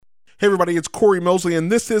Hey everybody, it's Corey Mosley,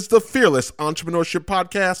 and this is the Fearless Entrepreneurship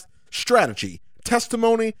Podcast, strategy,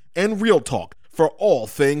 testimony, and real talk for all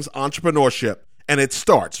things entrepreneurship. And it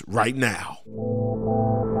starts right now.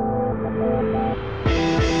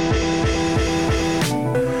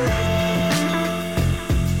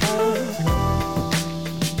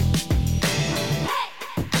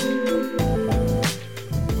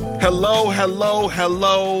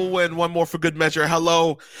 Hello, and one more for good measure.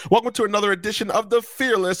 Hello. Welcome to another edition of the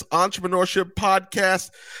Fearless Entrepreneurship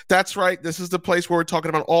Podcast. That's right. This is the place where we're talking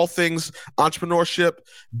about all things entrepreneurship,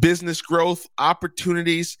 business growth,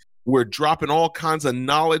 opportunities. We're dropping all kinds of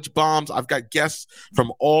knowledge bombs. I've got guests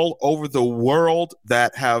from all over the world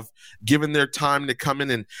that have given their time to come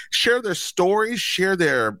in and share their stories, share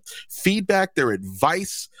their feedback, their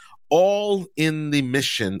advice, all in the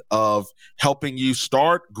mission of helping you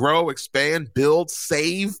start, grow, expand, build,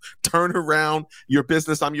 save, turn around your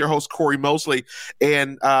business. I'm your host, Corey Mosley,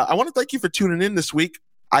 and I want to thank you for tuning in this week.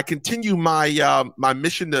 I continue my my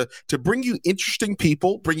mission to bring you interesting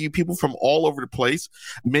people, bring you people from all over the place.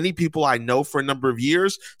 Many people I know for a number of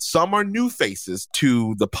years. Some are new faces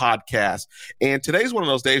to the podcast. And today's one of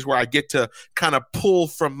those days where I get to kind of pull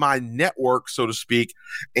from my network, so to speak,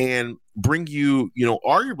 and bring you,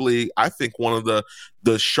 arguably, I think one of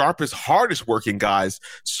the sharpest, hardest working guys,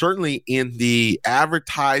 certainly in the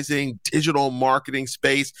advertising, digital marketing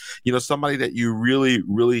space, somebody that you really,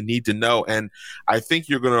 really need to know. And I think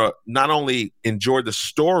you're going to not only enjoy the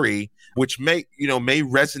story, which may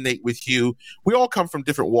resonate with you. We all come from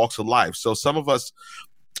different walks of life. So some of us,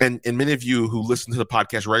 and many of you who listen to the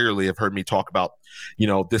podcast regularly have heard me talk about,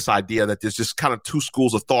 this idea that there's just kind of two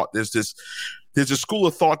schools of thought. There's a school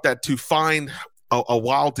of thought that to find a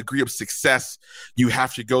wild degree of success, you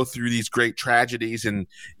have to go through these great tragedies and,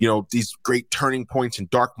 these great turning points and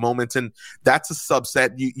dark moments. And that's a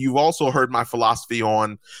subset. You've also heard my philosophy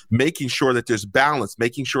on making sure that there's balance,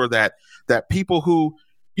 making sure that people who,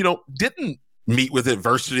 didn't meet with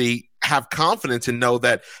adversity have confidence and know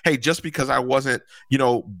that, hey, just because I wasn't,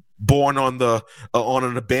 born on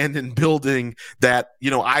an abandoned building, that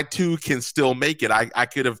I too can still make it. I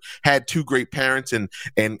could have had two great parents and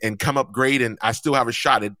come up great, and I still have a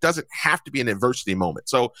shot. It doesn't have to be an adversity moment.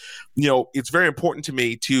 So, it's very important to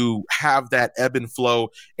me to have that ebb and flow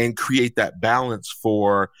and create that balance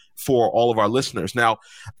for all of our listeners. Now,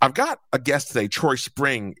 I've got a guest today. Troy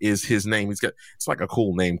Spring is his name. It's like a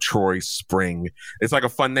cool name, Troy Spring. It's like a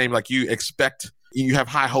fun name, like you have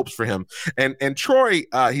high hopes for him. And Troy,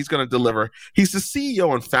 he's going to deliver. He's the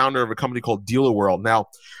CEO and founder of a company called Dealer World. Now,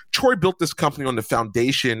 Troy built this company on the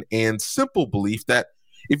foundation and simple belief that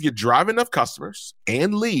if you drive enough customers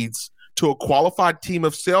and leads to a qualified team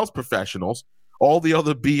of sales professionals, all the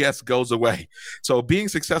other BS goes away. So being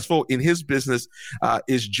successful in his business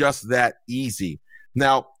is just that easy.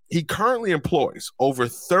 Now, he currently employs over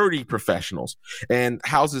 30 professionals and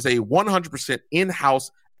houses a 100%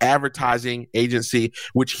 in-house advertising agency,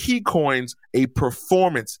 which he coins a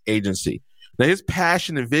performance agency. Now, his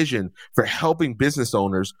passion and vision for helping business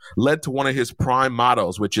owners led to one of his prime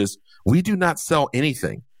mottos, which is, we do not sell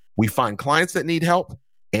anything. We find clients that need help,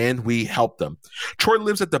 and we help them. Troy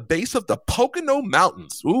lives at the base of the Pocono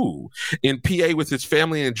Mountains, in PA with his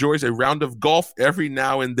family, and enjoys a round of golf every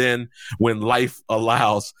now and then when life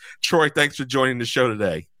allows. Troy, thanks for joining the show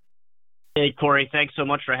today. Hey, Corey, thanks so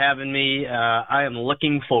much for having me. I am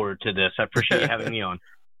looking forward to this. I appreciate you having me on.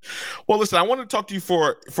 Well, listen, I want to talk to you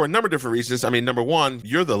for a number of different reasons. I mean, number one,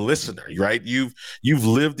 you're the listener, right? You've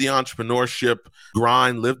lived the entrepreneurship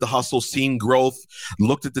grind, lived the hustle, seen growth,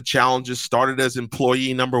 looked at the challenges, started as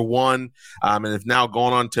employee number one, and have now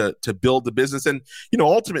gone on to build the business. And,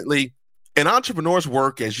 ultimately, an entrepreneur's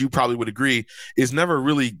work, as you probably would agree, is never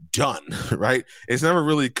really done, right? It's never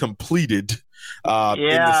really completed.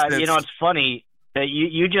 It's funny that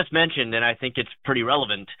you just mentioned, and I think it's pretty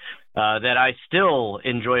relevant, that I still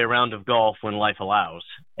enjoy a round of golf when life allows.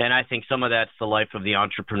 And I think some of that's the life of the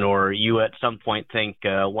entrepreneur. You at some point think,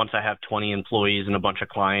 once I have 20 employees and a bunch of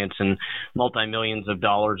clients and multi-millions of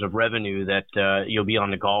dollars of revenue, that you'll be on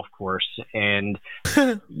the golf course. And,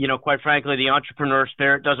 quite frankly, the entrepreneur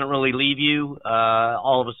spirit doesn't really leave you.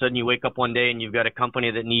 All of a sudden you wake up one day and you've got a company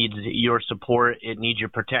that needs your support. It needs your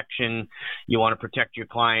protection. You want to protect your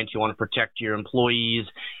clients. You want to protect your employees.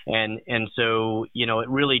 And so, it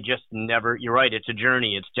really just never, you're right, it's a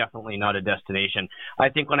journey. It's definitely not a destination. I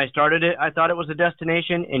think when I started it, I thought it was a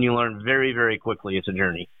destination, and you learn very, very quickly it's a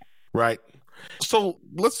journey. Right. So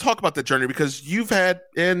let's talk about the journey, because you've had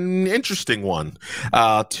an interesting one,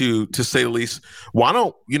 to say the least. Why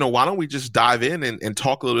don't we just dive in and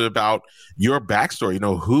talk a little bit about your backstory?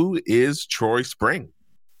 Who is Troy Spring?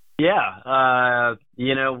 Yeah.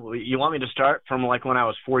 You want me to start from like when I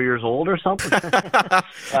was 4 years old or something?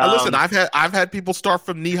 Listen, I've had people start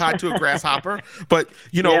from knee high to a grasshopper, but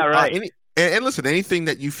Yeah, right. and listen, anything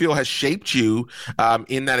that you feel has shaped you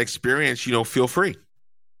in that experience, feel free.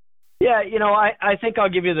 Yeah, I think I'll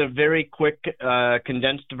give you the very quick,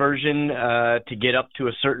 condensed version to get up to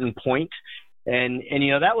a certain point. And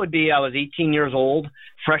that would be I was 18 years old,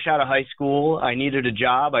 fresh out of high school. I needed a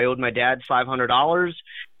job. I owed my dad $500,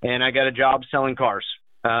 and I got a job selling cars.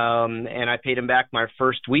 And I paid him back my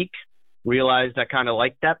first week. Realized I kind of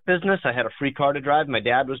liked that business. I had a free car to drive. My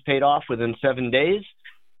dad was paid off within 7 days.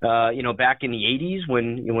 Back in the 80s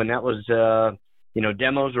when that was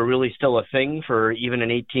demos were really still a thing for even an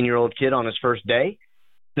 18-year-old kid on his first day.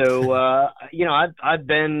 So, I've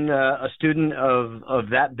been a student of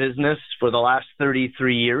that business for the last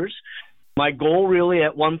 33 years. My goal really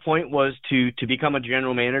at one point was to become a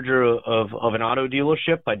general manager of an auto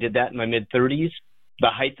dealership. I did that in my mid-30s. The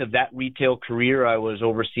height of that retail career, I was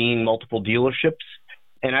overseeing multiple dealerships.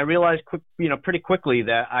 And I realized pretty quickly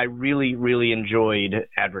that I really, really enjoyed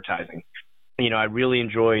advertising. I really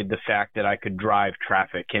enjoyed the fact that I could drive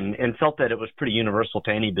traffic and felt that it was pretty universal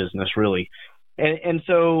to any business, really. And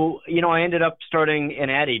so, I ended up starting an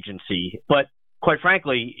ad agency. But quite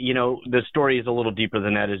frankly, the story is a little deeper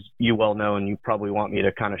than that, as you well know, and you probably want me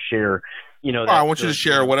to kind of share, I want you to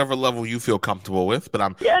share whatever level you feel comfortable with, but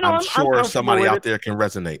I'm sure somebody out there can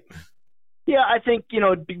resonate. Yeah, I think,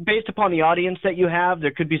 based upon the audience that you have,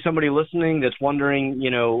 there could be somebody listening that's wondering,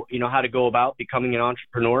 how to go about becoming an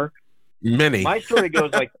entrepreneur. Many. My story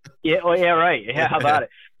goes like, right. Yeah, how about it?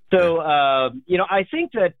 So, I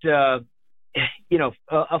think that,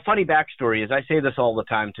 a funny backstory is I say this all the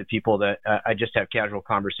time to people that I just have casual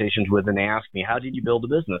conversations with, and they ask me, how did you build a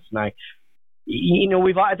business? And I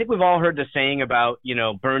think we've all heard the saying about,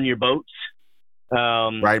 burn your boats.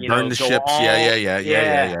 Right, burn the ships. Yeah.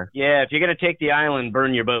 Yeah, if you're going to take the island,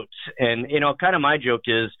 burn your boats. And, kind of my joke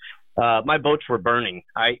is, my boats were burning.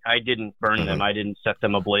 I didn't burn them. I didn't set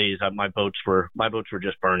them ablaze. My boats were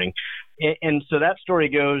just burning. And so that story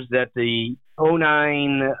goes that the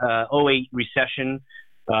 2009, 2008 recession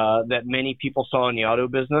that many people saw in the auto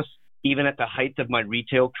business, even at the height of my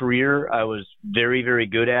retail career, I was very, very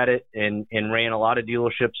good at it and ran a lot of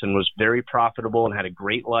dealerships and was very profitable and had a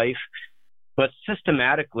great life. But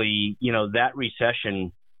systematically, that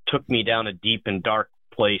recession took me down a deep and dark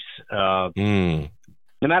place.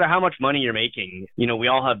 No matter how much money you're making, we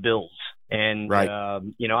all have bills. And, right.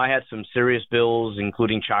 I had some serious bills,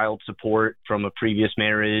 including child support from a previous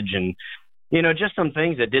marriage and, just some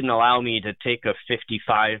things that didn't allow me to take a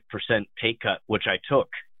 55% pay cut, which I took,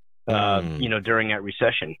 during that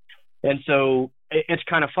recession. And so it's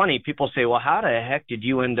kind of funny. People say, well, how the heck did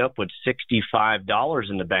you end up with $65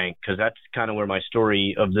 in the bank? Because that's kind of where my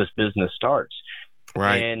story of this business starts.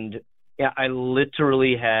 Right. And I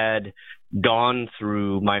literally had gone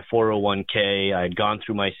through my 401k. I had gone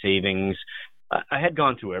through my savings. I had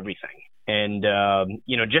gone through everything. And,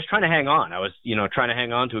 just trying to hang on. I was, trying to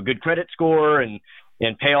hang on to a good credit score and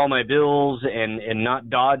pay all my bills and not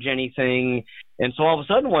dodge anything. And so all of a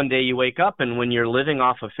sudden one day you wake up, and when you're living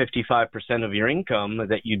off of 55% of your income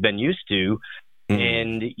that you've been used to,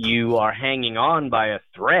 and you are hanging on by a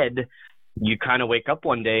thread, you kind of wake up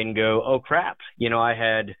one day and go, oh crap. I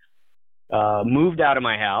had moved out of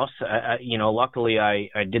my house. Luckily I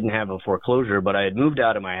didn't have a foreclosure, but I had moved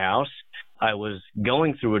out of my house. I was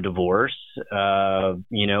going through a divorce. At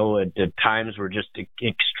times were just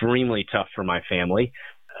extremely tough for my family.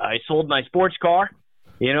 I sold my sports car,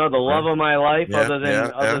 the love of my life, other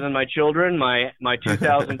than my children, my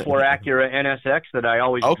 2004 Acura NSX that I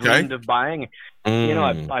always dreamed of buying.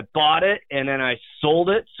 I bought it and then I sold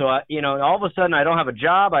it. So all of a sudden I don't have a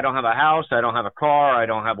job, I don't have a house, I don't have a car, I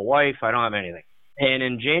don't have a wife, I don't have anything. And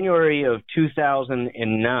in January of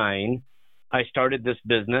 2009, I started this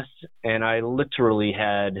business, and I literally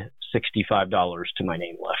had $65 to my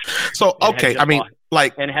name left. So, okay, I mean,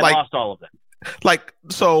 lost all of them.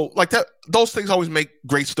 That. Those things always make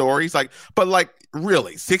great stories. But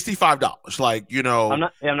really, $65. I'm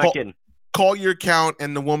not kidding. Call your account,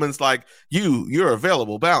 and the woman's like, your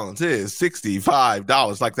available balance is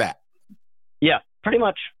 $65, like that. Yeah, pretty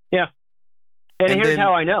much. Yeah. And here's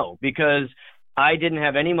how I know, because I didn't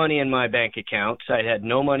have any money in my bank account. I had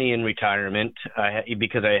no money in retirement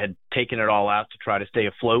because I had taken it all out to try to stay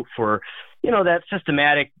afloat for, that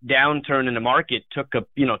systematic downturn in the market took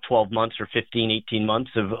 12 months or 15, 18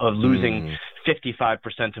 months of losing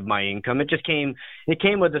 55% of my income. It came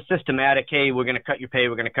with a systematic, hey, we're going to cut your pay,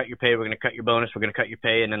 we're going to cut your pay, we're going to cut your bonus, we're going to cut your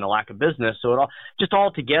pay, and then the lack of business. So it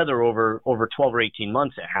all together over 12 or 18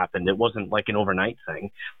 months it happened. It wasn't like an overnight thing.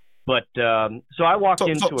 But so I walked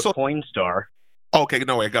into a Coinstar. Okay,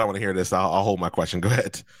 no way. I want to hear this. I'll hold my question. Go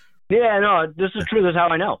ahead. Yeah, no, this is true. This is how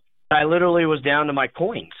I know. I literally was down to my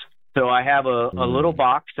coins. So I have a little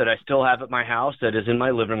box that I still have at my house that is in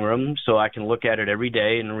my living room, so I can look at it every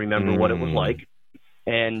day and remember what it was like.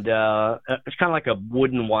 And it's kind of like a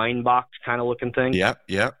wooden wine box kind of looking thing. Yeah,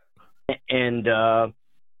 yeah. And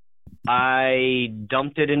I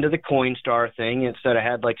dumped it into the Coinstar thing. It said I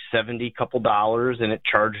had like $70 couple dollars, and it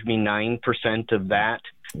charged me 9% of that.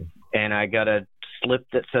 And I got a slip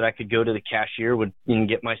that said I could go to the cashier and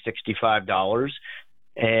get my $65.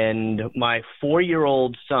 And my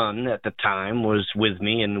 4-year-old son at the time was with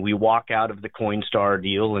me, and we walk out of the Coinstar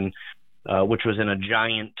deal, and which was in a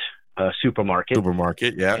giant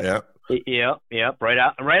supermarket. Yeah. Yep, right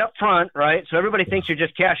up front, right? So everybody thinks you're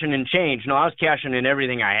just cashing in change. No, I was cashing in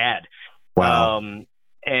everything I had. Wow.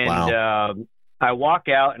 I walk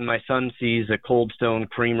out, and my son sees a Cold Stone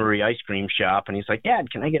Creamery ice cream shop, and he's like,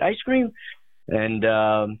 "Dad, can I get ice cream?" And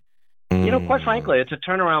quite frankly, it's a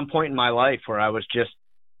turnaround point in my life where I was just,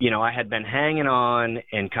 I had been hanging on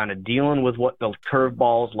and kind of dealing with what the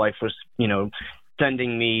curveballs life was,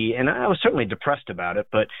 sending me, and I was certainly depressed about it.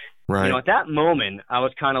 But at that moment, I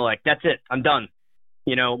was kind of like, "That's it, I'm done."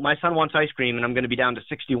 My son wants ice cream, and I'm going to be down to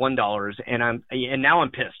 $61, and now I'm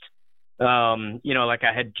pissed. Like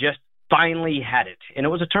I had just finally had it, and it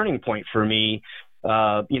was a turning point for me,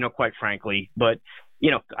 quite frankly. But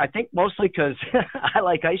I think mostly because I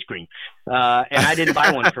like ice cream, and I didn't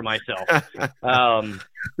buy one for myself. I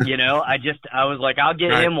was like, I'll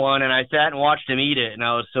get him one, and I sat and watched him eat it, and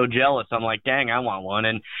I was so jealous. I'm like, dang, I want one.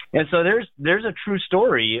 And so there's a true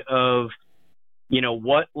story of,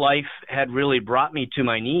 what life had really brought me to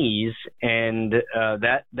my knees, and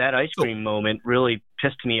that ice cream moment really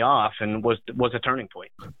pissed me off and was a turning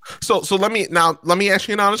point. So let me ask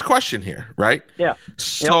you an honest question here, right? Yeah.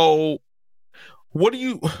 So. Yep.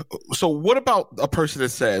 What about a person that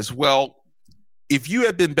says, well, if you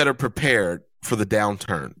had been better prepared for the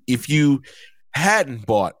downturn, if you hadn't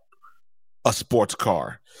bought a sports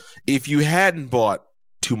car, if you hadn't bought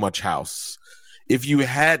too much house, if you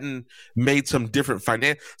hadn't made some different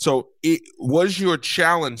was your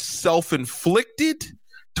challenge self-inflicted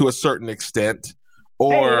to a certain extent?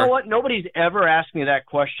 Or, hey, you know what? Nobody's ever asked me that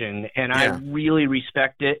question, and I really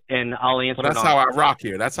respect it, and I'll answer. Well, that's how I rock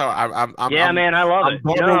here. That's how I'm. Man, I love it.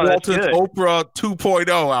 Barbara Walters, Oprah 2.0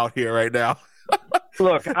 out here right now.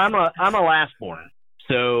 Look, I'm a lastborn,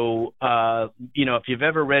 so if you've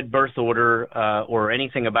ever read Birth Order or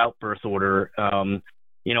anything about Birth Order,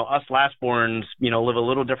 us lastborns, live a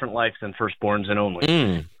little different life than firstborns and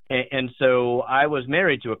only. And so I was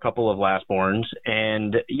married to a couple of lastborns,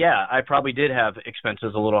 and I probably did have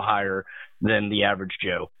expenses a little higher than the average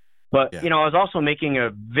Joe. But, I was also making a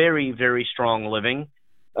very, very strong living.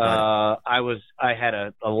 I had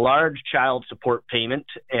a large child support payment,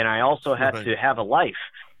 and I also had to have a life.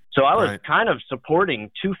 So I was kind of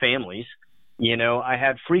supporting two families. I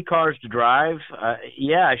had free cars to drive.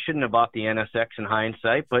 I shouldn't have bought the NSX in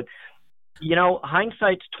hindsight, but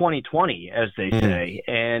hindsight's 20/20, as they say.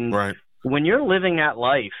 And when you're living that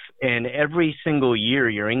life, and every single year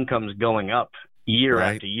your income's going up year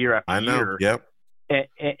after year after year. Yep.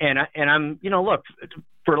 And I'm, look,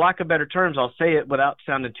 for lack of better terms, I'll say it without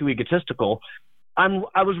sounding too egotistical. I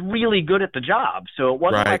was really good at the job, so it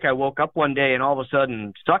wasn't like I woke up one day and all of a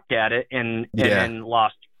sudden sucked at it and then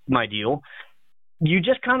lost my deal. You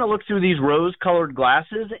just kind of look through these rose-colored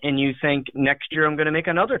glasses and you think, next year I'm going to make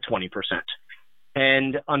another 20%.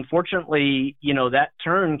 And unfortunately, that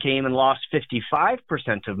turn came and lost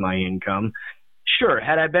 55% of my income. Sure,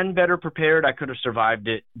 had I been better prepared, I could have survived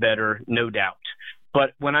it better, no doubt.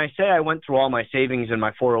 But when I say I went through all my savings and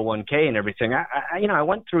my 401k and everything, I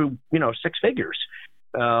went through, 6 figures.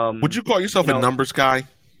 Would you call yourself a numbers guy?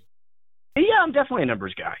 Yeah, I'm definitely a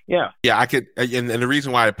numbers guy. Yeah. Yeah, I could. And the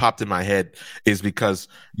reason why it popped in my head is because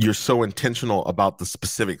you're so intentional about the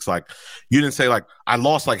specifics. Like, you didn't say, like, I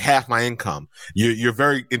lost like half my income. You're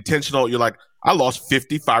very intentional. You're like, I lost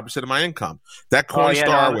 55% of my income. That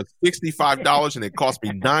Coinstar was $65 and it cost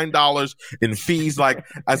me $9 in fees. Like,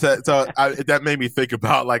 I said, that made me think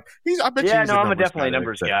about, like, I bet you. I'm definitely a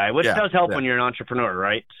numbers guy, which does help when you're an entrepreneur,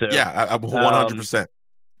 right? So, 100%.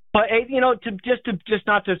 But, just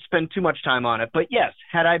not to spend too much time on it. But yes,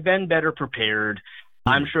 had I been better prepared,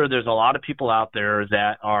 I'm sure there's a lot of people out there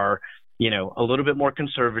that are, a little bit more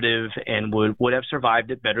conservative and would have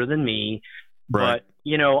survived it better than me. Right. But,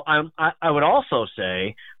 I would also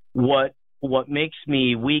say what makes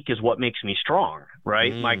me weak is what makes me strong,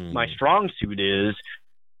 right? My strong suit is,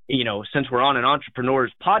 since we're on an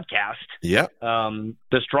entrepreneur's podcast,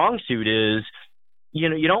 the strong suit is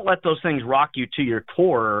you don't let those things rock you to your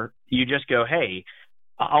core. You just go, hey,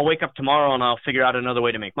 I'll wake up tomorrow and I'll figure out another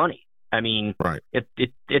way to make money. I mean, right.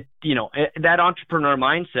 That entrepreneur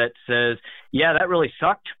mindset says, yeah, that really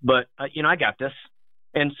sucked, but I got this.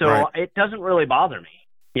 And so it doesn't really bother me.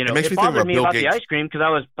 It bothered me about the ice cream because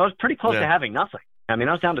I was pretty close to having nothing. I mean,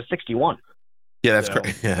 I was down to 61. Yeah,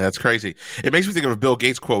 that's crazy. It makes me think of a Bill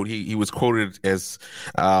Gates quote. He was quoted as,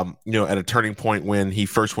 at a turning point when he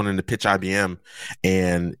first went in to pitch IBM,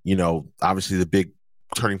 and obviously the big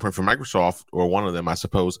turning point for Microsoft, or one of them, I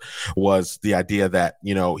suppose, was the idea that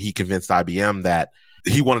he convinced IBM that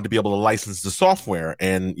he wanted to be able to license the software,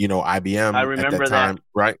 and IBM I remember at that time,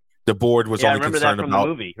 right? The board was only concerned that from about the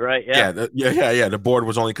movie, right? Yeah. The board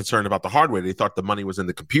was only concerned about the hardware. They thought the money was in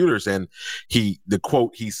the computers. And the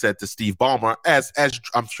quote he said to Steve Ballmer, as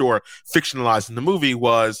I'm sure fictionalized in the movie,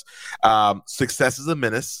 was, "Success is a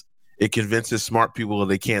menace. It convinces smart people that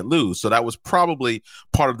they can't lose." So that was probably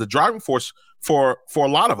part of the driving force for a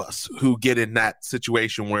lot of us who get in that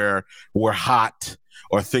situation where we're hot,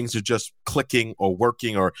 or things are just clicking or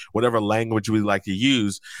working, or whatever language we like to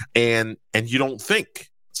use, and you don't think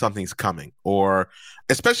something's coming, or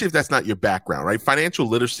especially if that's not your background, right? Financial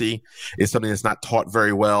literacy is something that's not taught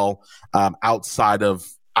very well outside of,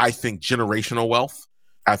 I think, generational wealth.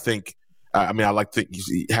 I think, I'd like to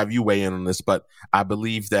have you weigh in on this, but I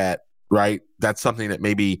believe that, right, that's something that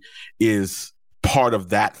maybe is part of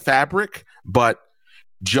that fabric. But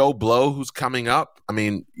Joe Blow, who's coming up,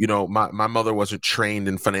 my mother wasn't trained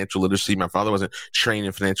in financial literacy. My father wasn't trained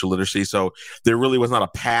in financial literacy. So there really was not a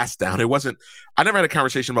pass down. I never had a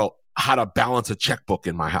conversation about how to balance a checkbook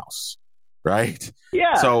in my house. Right.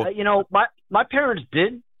 Yeah. So, my parents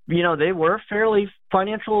did, they were fairly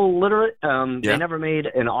financial literate. They never made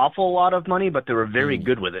an awful lot of money, but they were very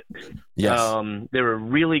good with it. Yes. They were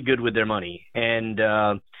really good with their money.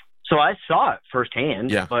 And, so I saw it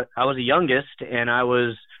firsthand, but I was the youngest, and I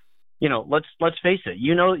was, let's face it,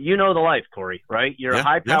 the life, Corey, right? You're a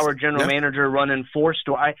high-powered general manager running 4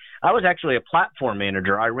 stores. I was actually a platform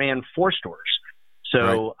manager. I ran 4 stores.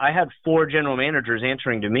 So I had 4 general managers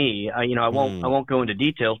answering to me. I won't go into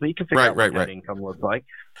details, but you can figure out what that income looked like.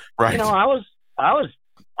 Right. I was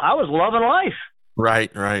loving life.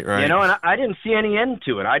 Right. And I didn't see any end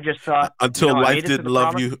to it. I just thought until life didn't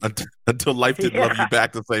love you. Until life didn't love you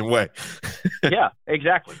back the same way. Yeah,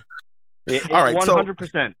 exactly. All right,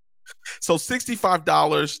 100%. So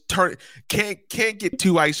 $65 can't get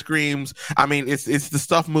 2 ice creams. It's the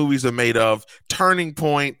stuff movies are made of. Turning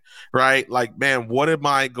point, right? Like, man, what am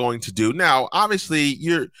I going to do now? Obviously,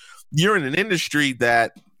 you're in an industry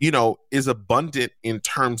that is abundant in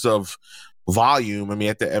terms of volume.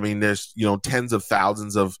 There's tens of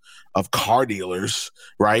thousands of car dealers,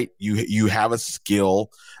 right? You have a skill.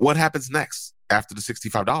 What happens next after the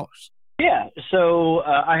 $65? Yeah, so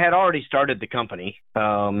I had already started the company,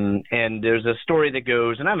 and there's a story that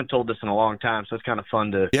goes, and I haven't told this in a long time, so it's kind of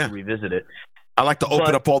fun to revisit it. I like to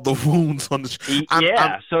open up all the wounds on the.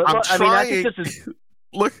 I think this is.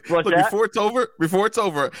 Look, before it's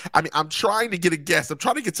over, I'm trying to get a guest. I'm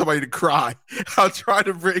trying to get somebody to cry. I'm trying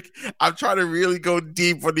to really go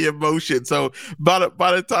deep on the emotion. So by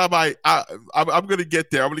the time I'm going to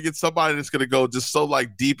get there, I'm going to get somebody that's going to go just so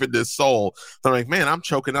like deep in their soul. So I'm like, man, I'm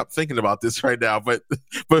choking up thinking about this right now. But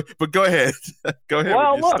go ahead. Go ahead.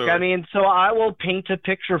 Well, look, story. So I will paint a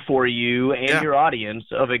picture for you and your audience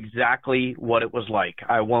of exactly what it was like.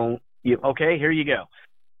 I won't. Okay, here you go.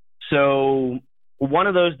 So one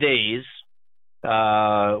of those days,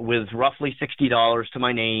 with roughly $60 to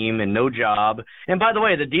my name and no job. And by the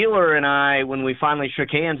way, the dealer and I, when we finally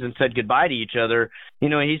shook hands and said goodbye to each other,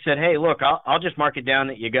 he said, "Hey, look, I'll just mark it down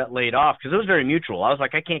that you got laid off," because it was very mutual. I was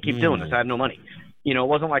like, I can't keep doing this. I have no money. It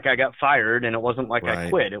wasn't like I got fired, and it wasn't like I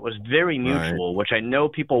quit. It was very mutual, which I know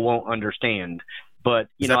people won't understand. But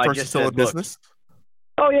is that I person just still in business?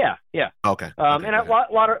 Oh yeah. Okay. And a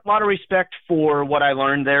lot of respect for what I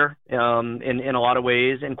learned there, in a lot of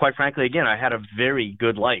ways. And quite frankly, again, I had a very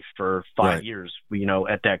good life for 5 years,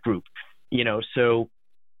 at that group, so,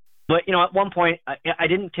 but, at one point I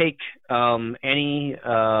didn't take, any,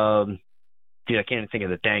 I can't even think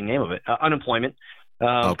of the dang name of it, unemployment.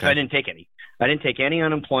 I didn't take any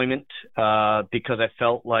unemployment, because I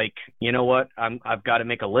felt like, I've got to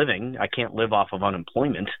make a living. I can't live off of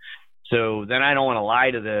unemployment. So then I don't want to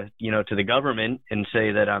lie to the government and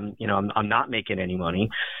say that I'm not making any money.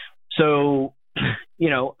 So,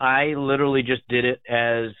 I literally just did it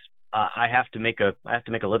as I have to make a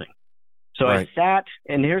living. So I sat,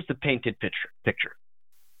 and here's the painted picture.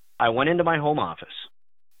 I went into my home office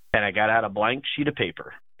and I got out a blank sheet of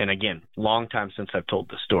paper. And again, long time since I've told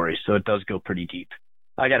this story, so it does go pretty deep.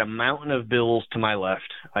 I got a mountain of bills to my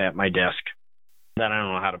left at my desk that I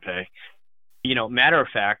don't know how to pay. Matter of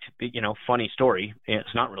fact, funny story.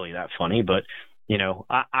 It's not really that funny, but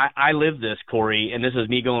I live this, Corey, and this is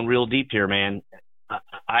me going real deep here, man.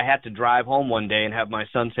 I had to drive home one day and have my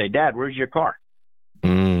son say, "Dad, where's your car?"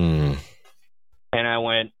 And I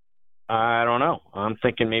went, "I don't know. I'm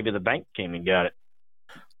thinking maybe the bank came and got it."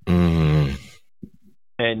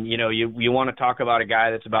 And you want to talk about a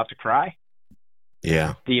guy that's about to cry?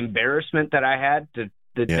 Yeah. The embarrassment that I had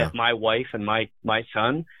that my wife and my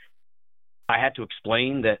son, I had to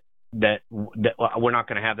explain that we're not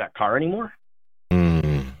going to have that car anymore.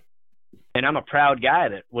 And I'm a proud guy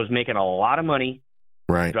that was making a lot of money,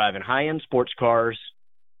 right, driving high-end sports cars.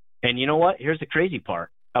 And you know what? Here's the crazy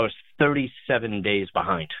part. I was 37 days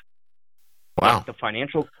behind. Wow. Like the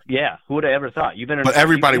financial, who would have ever thought? But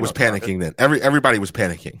everybody was panicking then. Everybody was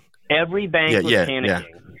panicking. Every bank was panicking.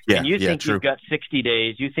 Yeah, and you think you've got 60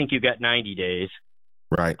 days. You think you've got 90 days.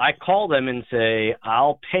 Right. I call them and say,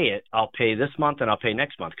 I'll pay it. I'll pay this month and I'll pay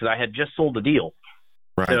next month because I had just sold the deal.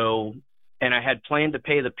 Right. So, and I had planned to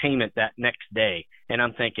pay the payment that next day. And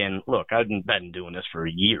I'm thinking, look, I've been doing this for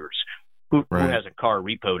years. Who has a car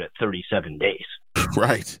repoed at 37 days?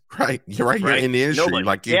 Right. You're right. You're in the industry.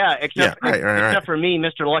 Nobody. Except for me,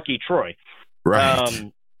 Mr. Lucky Troy.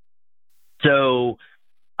 Right. So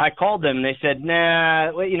I called them and they said,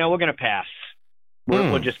 nah, we're going to pass.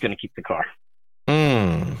 We're just going to keep the car.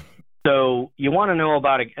 So you want to know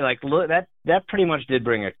about it? Like, look, that pretty much did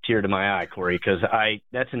bring a tear to my eye, Corey, because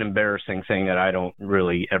that's an embarrassing thing that I don't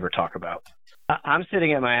really ever talk about. I'm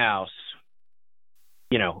sitting at my house,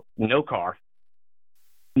 no car,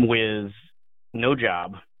 with no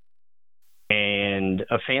job, and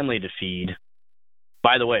a family to feed.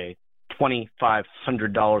 By the way,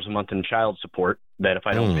 $2,500 a month in child support that if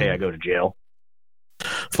I don't pay, I go to jail.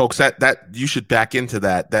 Folks, that you should back into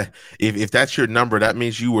that. That if that's your number, that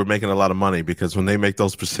means you were making a lot of money, because when they make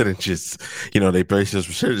those percentages, they base those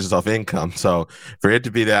percentages off income. So for it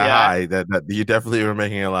to be that high, that you definitely were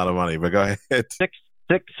making a lot of money. But go ahead.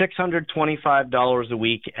 $625 a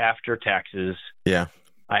week after taxes. Yeah,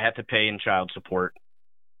 I had to pay in child support,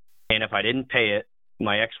 and if I didn't pay it,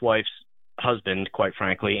 my ex-wife's husband, quite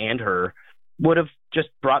frankly, and her would have just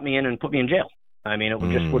brought me in and put me in jail. I mean, it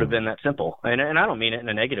just would have been that simple. And I don't mean it in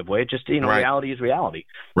a negative way. Just, reality is reality.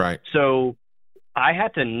 Right. So I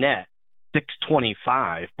had to net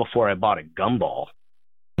 $625 before I bought a gumball.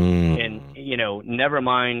 And, never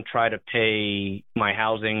mind try to pay my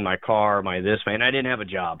housing, my car, and I didn't have a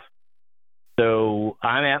job. So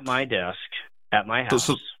I'm at my desk at my house.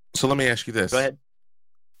 So let me ask you this. Go ahead.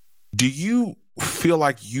 Do you feel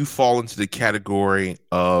like you fall into the category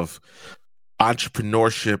of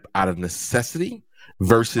entrepreneurship out of necessity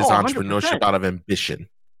versus entrepreneurship out of ambition?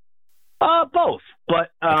 Both,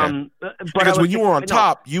 but because when you were on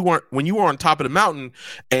top, when you were on top of the mountain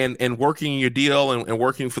and working your deal and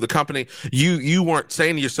working for the company, you weren't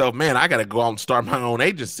saying to yourself, "Man, I got to go out and start my own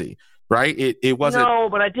agency." Right? It wasn't. No,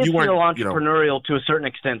 but I did feel entrepreneurial to a certain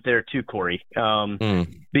extent there too, Corey,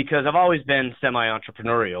 because I've always been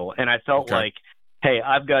semi-entrepreneurial, and I felt like, hey,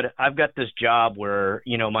 I've got this job where,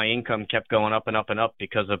 my income kept going up and up and up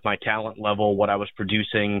because of my talent level, what I was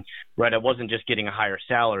producing, right? I wasn't just getting a higher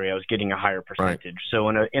salary, I was getting a higher percentage. Right. So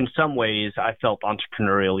in some ways I felt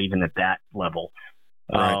entrepreneurial even at that level.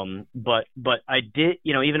 Right. But I did,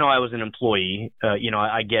 even though I was an employee,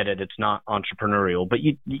 I get it. It's not entrepreneurial, but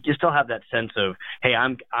you still have that sense of, hey,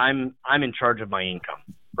 I'm in charge of my income.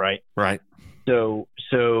 Right. Right. So,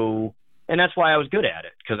 and that's why I was good at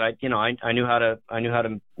it, because I knew how to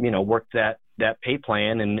work that pay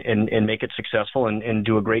plan and make it successful and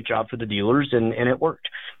do a great job for the dealers, and it worked.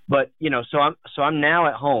 But so I'm now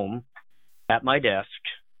at home at my desk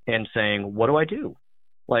and saying, what do I do?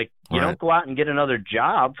 Like, you don't go out and get another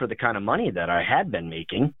job for the kind of money that I had been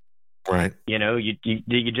making. Right.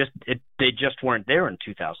 They just weren't there in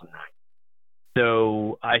 2009.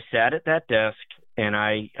 So I sat at that desk and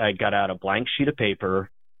I got out a blank sheet of paper.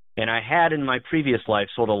 And I had in my previous life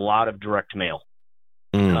sold a lot of direct mail.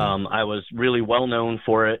 I was really well known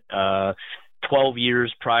for it. 12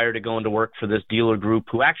 years prior to going to work for this dealer group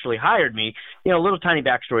who actually hired me, a little tiny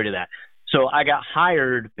backstory to that. So I got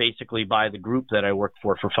hired basically by the group that I worked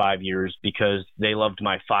for 5 years because they loved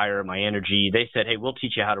my fire, my energy. They said, hey, we'll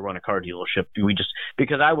teach you how to run a car dealership.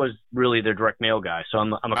 Because I was really their direct mail guy. So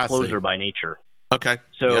I'm a closer by nature. Okay.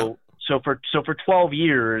 So for 12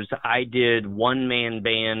 years, I did one-man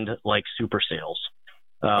band like super sales.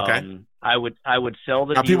 Okay. I would sell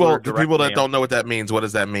the people mail. that don't know what that means. What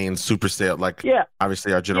does that mean? Super sale, like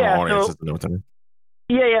obviously our general audience doesn't know what that means.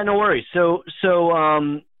 Yeah, no worries. So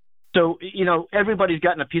So, everybody's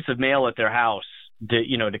gotten a piece of mail at their house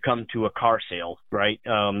to come to a car sale, right?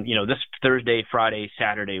 This Thursday, Friday,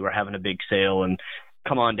 Saturday, we're having a big sale and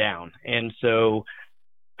come on down. And so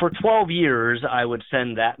for 12 years, I would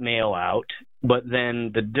send that mail out. But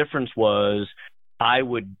then the difference was I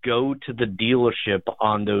would go to the dealership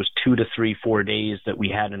on those 2 to 3, 4 days that we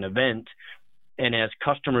had an event. And as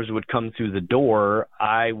customers would come through the door,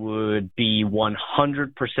 I would be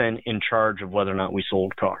 100% in charge of whether or not we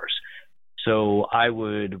sold cars. So I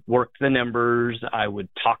would work the numbers. I would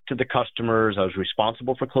talk to the customers. I was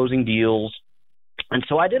responsible for closing deals. And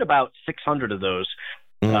so I did about 600 of those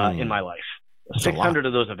in my life. That's 600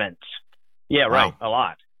 of those events. Yeah, right. Wow. A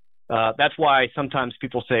lot. That's why sometimes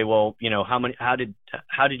people say, well, how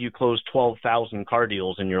did you close 12,000 car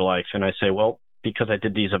deals in your life? And I say, well, because I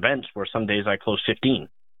did these events where some days I closed 15.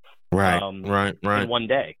 Right. In one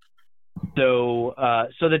day. So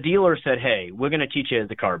the dealer said, hey, we're going to teach you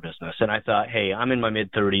the car business. And I thought, hey, I'm in my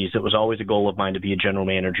mid-30s. It was always a goal of mine to be a general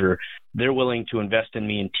manager. They're willing to invest in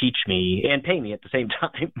me and teach me and pay me at the same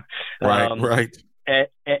time. Right.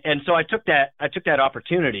 And so I took that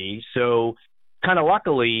opportunity. So kind of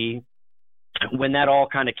luckily, when that all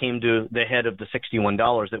kind of came to the head of the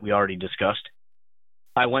 $61 that we already discussed,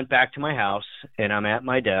 I went back to my house and I'm at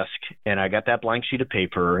my desk and I got that blank sheet of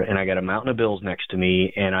paper and I got a mountain of bills next to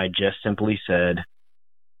me. And I just simply said,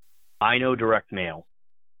 I know direct mail.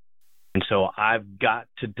 And so I've got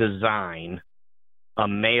to design a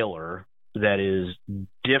mailer that is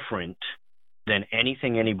different than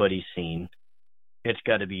anything anybody's seen. It's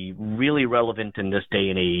got to be really relevant in this day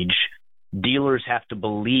and age. Dealers have to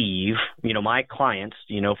believe, my clients,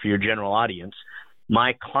 for your general audience,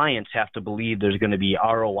 my clients have to believe there's going to be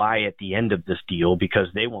ROI at the end of this deal because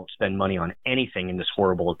they won't spend money on anything in this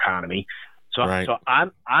horrible economy. So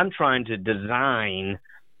I'm trying to design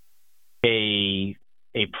a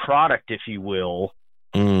product, if you will,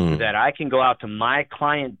 that I can go out to my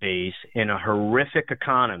client base in a horrific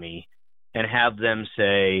economy and have them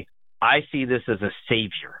say, I see this as a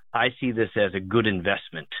savior. I see this as a good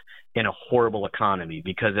investment in a horrible economy,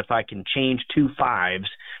 because if I can change 2 5s,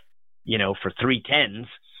 for 3 10s,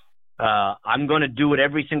 I'm going to do it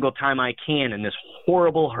every single time I can in this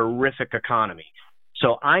horrible, horrific economy.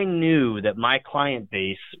 So I knew that my client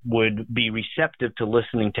base would be receptive to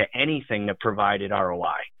listening to anything that provided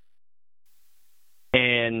ROI.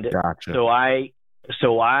 And Gotcha. so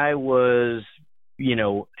I was,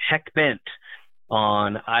 heck bent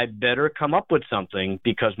on, I better come up with something,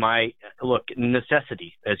 because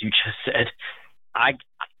necessity, as you just said,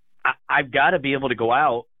 I've got to be able to go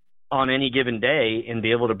out on any given day and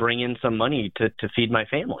be able to bring in some money to feed my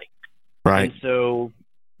family. Right. And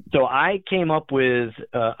so I came up with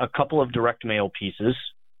a couple of direct mail pieces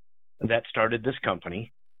that started this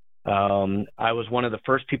company. I was one of the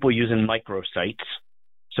first people using microsites.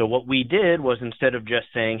 So what we did was, instead of just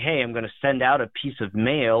saying, hey, I'm going to send out a piece of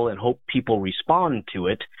mail and hope people respond to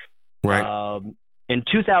it. Right. In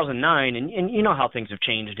 2009, and you know how things have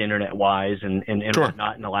changed internet-wise and Sure.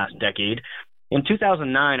 whatnot in the last decade. In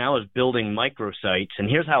 2009, I was building microsites, and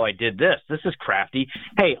here's how I did this. This is crafty.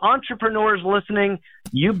 Hey, entrepreneurs listening,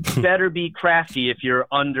 you better be crafty if you're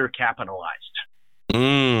undercapitalized.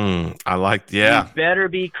 I like, yeah. You better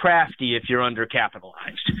be crafty if you're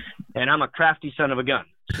undercapitalized. And I'm a crafty son of a gun.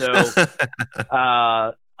 So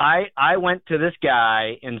I went to this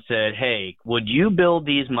guy and said, hey, would you build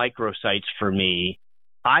these microsites for me?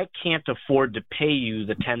 I can't afford to pay you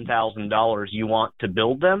the $10,000 you want to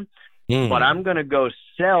build them. But I'm going to go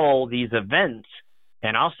sell these events,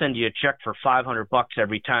 and I'll send you a check for $500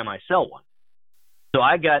 every time I sell one. So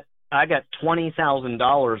I got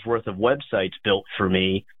 $20,000 worth of websites built for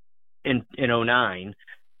me in 2009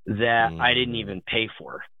 that I didn't even pay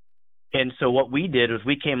for. And so what we did was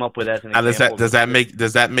we came up with, as an example. Does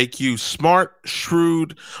that make you smart,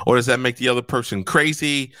 shrewd, or does that make the other person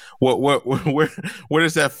crazy? Where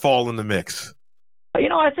does that fall in the mix?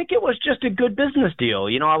 I think it was just a good business deal.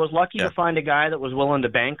 I was lucky to find a guy that was willing to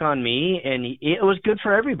bank on me, and it was good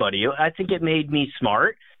for everybody. I think it made me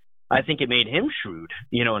smart. I think it made him shrewd,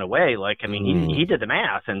 in a way. He did the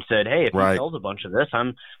math and said, hey, if he sells a bunch of this,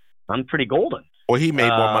 I'm pretty golden. Well, he made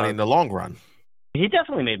more money in the long run. He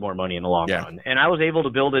definitely made more money in the long run. And I was able to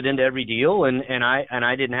build it into every deal, and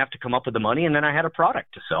I didn't have to come up with the money, and then I had a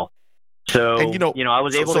product to sell. So, I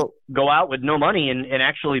was able to go out with no money and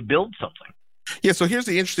actually build something. Yeah, so here's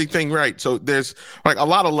the interesting thing, right? So there's like a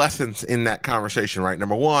lot of lessons in that conversation, right?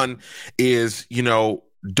 Number one is,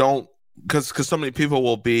 don't, because so many people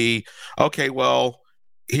will be, okay, well,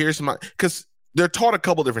 because they're taught a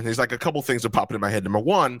couple different things, like a couple things are popping in my head. Number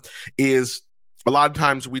one is, a lot of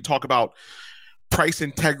times we talk about price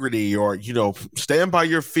integrity, or, stand by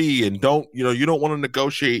your fee and don't, you don't want to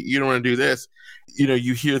negotiate. You don't want to do this.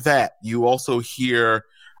 You hear that. You also hear,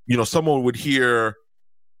 someone would hear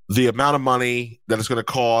the amount of money that it's going to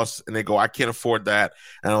cost, and they go, I can't afford that.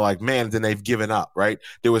 And I'm like, man, then they've given up, right?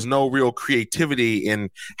 There was no real creativity in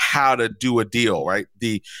how to do a deal, right?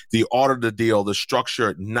 The order of the deal, the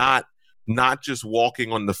structure, not just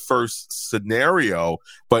walking on the first scenario,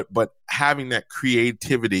 but having that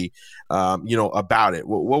creativity, about it.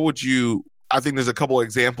 What would you? I think there's a couple of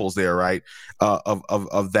examples there, right?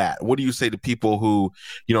 Of that. What do you say to people who,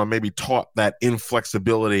 maybe taught that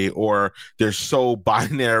inflexibility, or they're so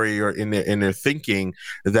binary or in their thinking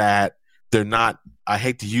that they're not? I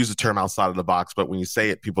hate to use the term outside of the box, but when you say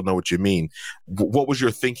it, people know what you mean. What was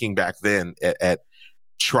your thinking back then at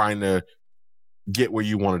trying to get where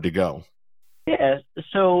you wanted to go? Yeah.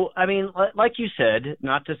 So, I mean, like you said,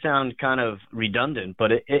 not to sound kind of redundant,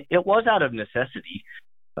 but it was out of necessity.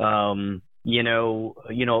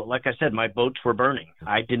 Like I said, my boats were burning.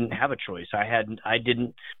 I didn't have a choice. I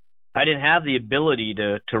didn't have the ability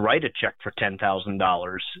to write a check for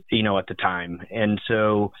 $10,000, at the time. And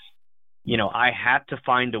so, I had to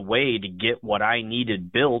find a way to get what I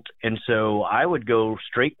needed built. And so I would go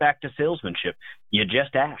straight back to salesmanship. You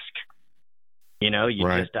just ask.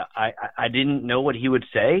 Right. I didn't know what he would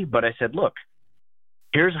say, but I said, look,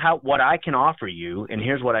 here's what I can offer you, and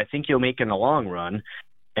here's what I think you'll make in the long run.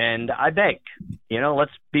 And I begged,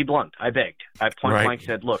 let's be blunt. I begged. I point blank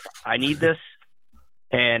said, look, I need this,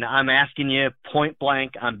 and I'm asking you point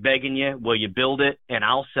blank, I'm begging you, will you build it, and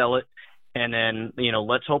I'll sell it. And then,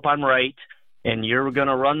 let's hope I'm right, and you're going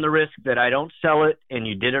to run the risk that I don't sell it, and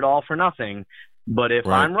you did it all for nothing. But if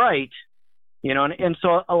I'm right, and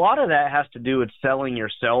so a lot of that has to do with selling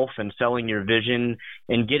yourself and selling your vision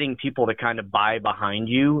and getting people to kind of buy behind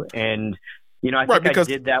you. And, I think I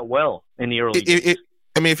did that well in the early days.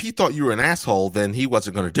 If he thought you were an asshole, then he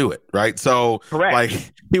wasn't going to do it, right? So,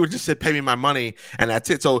 correct. He would just say, pay me my money, and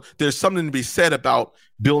that's it. So there's something to be said about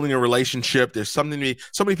building a relationship. There's something to be,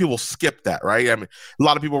 so many people skip that, right? A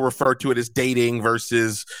lot of people refer to it as dating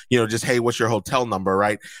versus, just, hey, what's your hotel number,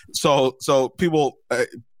 right? So people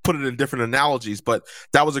put it in different analogies, but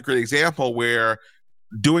that was a great example where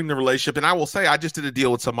doing the relationship. And I will say, I just did a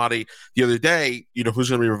deal with somebody the other day, who's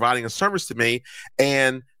going to be providing a service to me.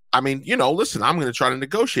 And listen, I'm going to try to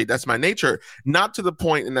negotiate. That's my nature. Not to the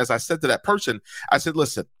point. And as I said to that person, I said,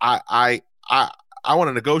 listen, I want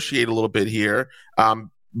to negotiate a little bit here,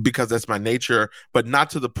 because that's my nature, but not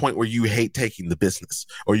to the point where you hate taking the business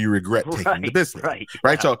or you regret taking the business. Right.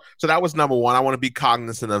 Yeah. So that was number one. I want to be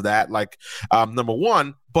cognizant of that. Number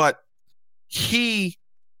one, but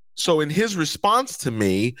so in his response to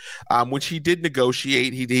me, which he did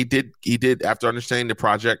negotiate, he did after understanding the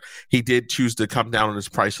project, he did choose to come down on his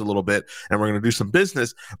price a little bit, and we're going to do some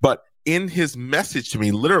business. But in his message to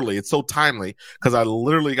me, literally, it's so timely because I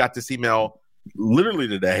literally got this email literally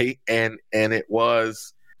today, and it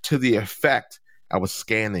was to the effect, I was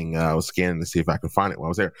scanning to see if I could find it while I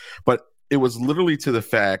was there, but it was literally to the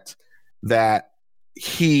effect that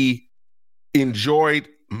he enjoyed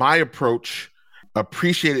my approach,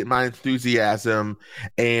 appreciated my enthusiasm,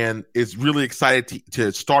 and is really excited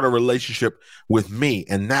to start a relationship with me.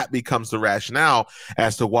 And that becomes the rationale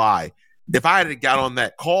as to why. If I had got on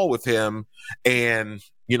that call with him and,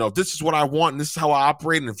 this is what I want, and this is how I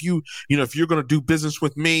operate, and if if you're going to do business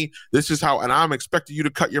with me, this is how, and I'm expecting you to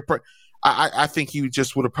cut your price, I think he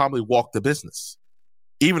just would have probably walked the business,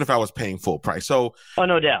 even if I was paying full price. So,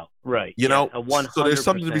 no doubt, right? So there's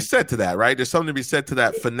something to be said to that, right? There's something to be said to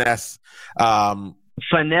that finesse.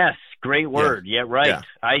 Finesse, great word. Yeah, right.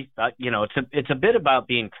 Yeah. It's a bit about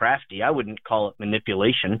being crafty. I wouldn't call it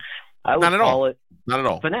manipulation. I would call it not at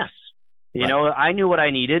all finesse. I knew what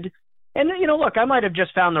I needed. And, look, I might have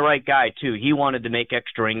just found the right guy, too. He wanted to make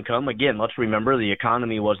extra income. Again, let's remember the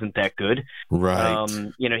economy wasn't that good. Right.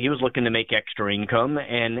 He was looking to make extra income.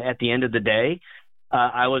 And at the end of the day,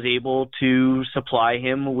 I was able to supply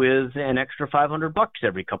him with an extra $500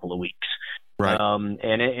 every couple of weeks. Right.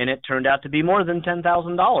 And it turned out to be more than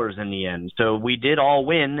 $10,000 in the end. So we did all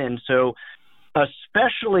win. And so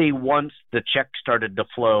especially once the check started to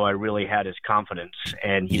flow, I really had his confidence,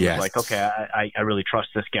 and he was like, okay, I really trust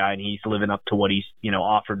this guy, and he's living up to what he's,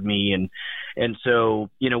 offered me. And so,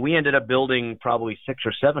 we ended up building probably 6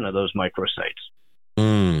 or 7 of those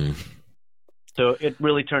microsites. So it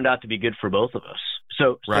really turned out to be good for both of us.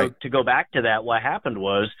 So to go back to that, what happened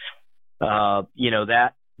was,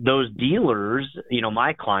 that those dealers,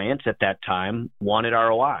 my clients at that time wanted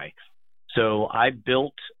ROI. So I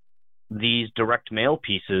built these direct mail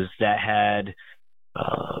pieces that had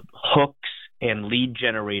hooks and lead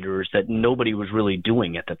generators that nobody was really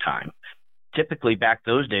doing at the time. Typically back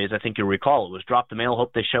those days, I think you'll recall, it was drop the mail,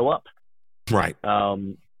 hope they show up. Right.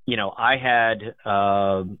 I had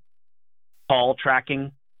call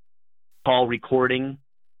tracking, call recording.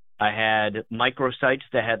 I had microsites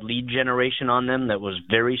that had lead generation on them that was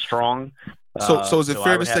very strong. So is it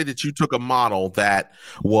fair to say that you took a model that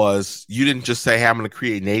was, you didn't just say, hey, I'm going to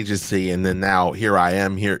create an agency and then now here I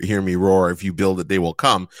am, hear me roar. If you build it, they will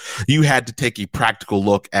come. You had to take a practical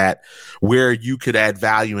look at where you could add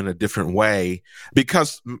value in a different way,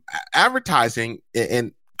 because advertising,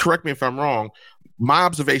 and correct me if I'm wrong, my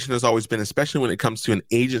observation has always been, especially when it comes to an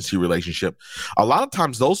agency relationship, a lot of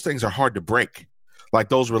times those things are hard to break, like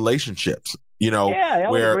those relationships, Yeah, I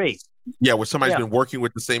would agree. Yeah, where somebody's been working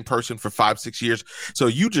with the same person for 5-6 years. So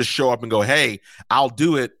you just show up and go, hey, I'll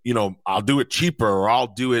do it, I'll do it cheaper, or I'll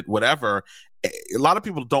do it whatever. A lot of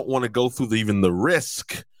people don't want to go through even the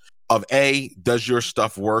risk of, does your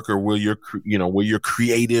stuff work, or will your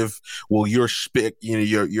creative, will your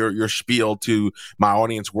your spiel to my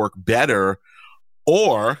audience work better?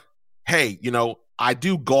 Or, hey, I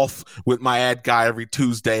do golf with my ad guy every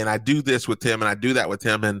Tuesday, and I do this with him and I do that with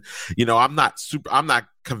him. And, I'm not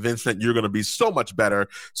convinced that you're going to be so much better.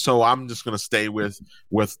 So I'm just going to stay with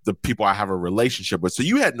the people I have a relationship with. So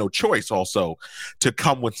you had no choice also to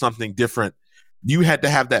come with something different. You had to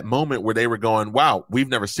have that moment where they were going, wow, we've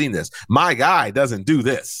never seen this. My guy doesn't do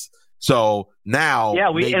this. So now.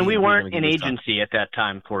 Yeah, we weren't an agency at that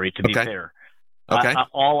time, Corey, to be fair. Okay.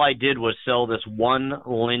 All I did was sell this one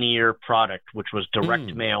linear product, which was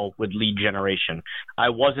direct mail with lead generation. I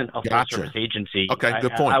wasn't a full service agency. Okay,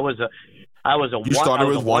 good point. I was a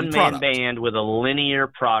one-man band with a linear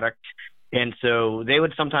product, and so they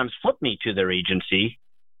would sometimes flip me to their agency,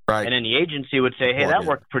 right? And then the agency would say, "Hey, that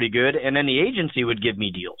worked pretty good," and then the agency would give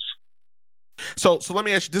me deals. So let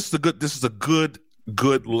me ask you: This is a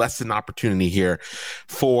good lesson opportunity here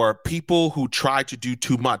for people who try to do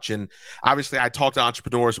too much. And obviously I talk to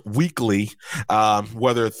entrepreneurs weekly,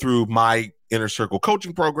 whether through my Inner Circle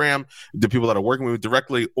coaching program, the people that are working with me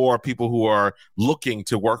directly, or people who are looking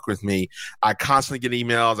to work with me. I constantly get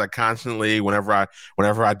emails. I constantly, whenever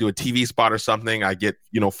I do a TV spot or something, I get,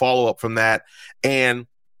 follow up from that. And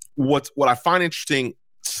what I find interesting,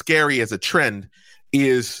 scary as a trend,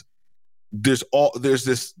 is there's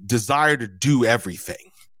this desire to do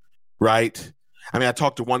everything, right? I mean, I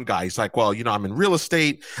talked to one guy. He's like, well, I'm in real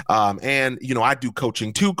estate, and I do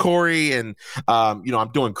coaching too, Corey, and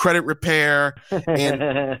I'm doing credit repair,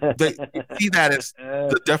 and they see that as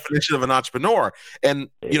the definition of an entrepreneur. And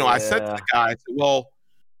I said to the guy,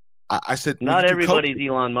 I said, not everybody's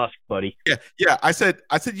Elon Musk, buddy. Yeah. I said,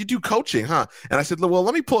 you do coaching, huh? And I said, well,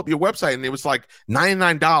 let me pull up your website, and it was like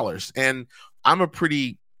 $99, and I'm a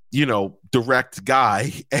pretty direct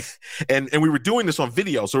guy. And we were doing this on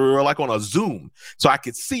video. So we were like on a Zoom, so I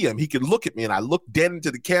could see him. He could look at me, and I looked dead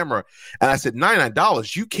into the camera, and I said,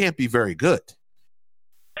 $99, you can't be very good.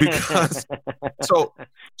 Because so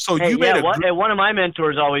hey, one of my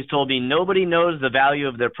mentors always told me, nobody knows the value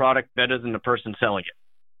of their product better than the person selling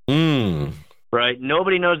it. Right?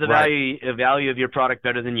 Nobody knows the value of your product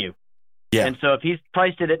better than you. Yeah. And so if he's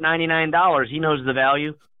priced it at $99, he knows the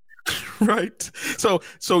value. Right. So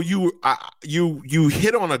you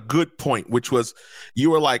hit on a good point, which was,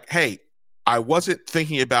 you were like, hey, I wasn't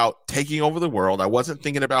thinking about taking over the world. I wasn't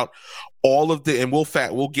thinking about all of and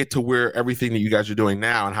we'll get to where everything that you guys are doing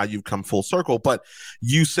now and how you've come full circle. But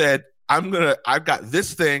you said, I've got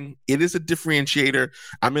this thing. It is a differentiator.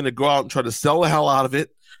 I'm going to go out and try to sell the hell out of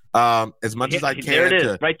it as much as I can. There it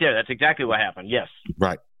is, right there. That's exactly what happened. Yes.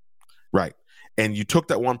 Right. And you took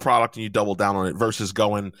that one product and you doubled down on it versus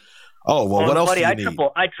going, oh, well, what else buddy, do you need?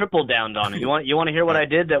 I tripled down on it. You want to hear what I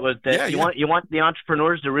did? You want the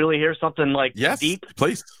entrepreneurs to really hear something like deep?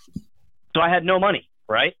 Please. So I had no money,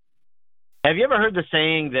 right? Have you ever heard the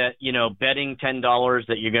saying that, betting $10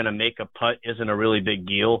 that you're going to make a putt isn't a really big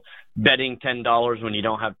deal? Betting $10 when you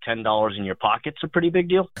don't have $10 in your pocket's a pretty big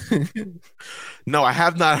deal? No, I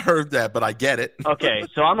have not heard that, but I get it. Okay,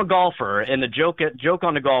 so I'm a golfer, and the joke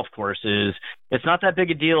on the golf course is it's not that big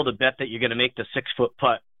a deal to bet that you're going to make the 6-foot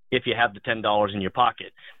putt if you have the $10 in your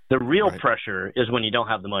pocket. The real pressure is when you don't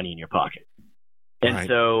have the money in your pocket. And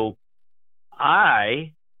so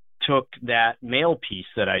I took that mail piece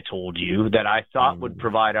that I told you that I thought would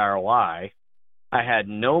provide ROI. I had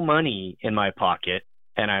no money in my pocket,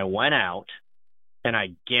 and I went out and I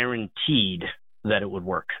guaranteed that it would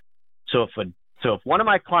work. So if one of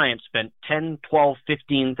my clients spent $10,000,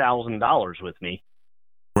 $12,000, $15,000 with me,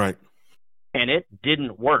 right, and it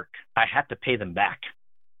didn't work, I had to pay them back.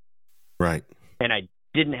 Right. And I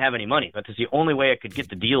didn't have any money, but that's the only way I could get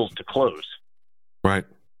the deals to close. Right.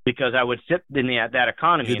 Because I would sit in that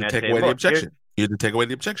economy and I'd say, look, you had to take away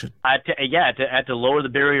the objection. I had to lower the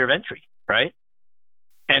barrier of entry, right?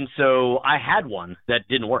 And so I had one that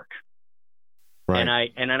didn't work. Right.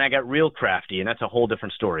 And then I got real crafty, and that's a whole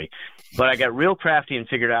different story. But I got real crafty and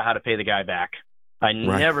figured out how to pay the guy back. I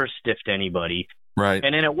never stiffed anybody. Right.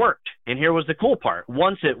 And then it worked. And here was the cool part.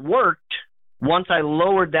 Once it worked, once I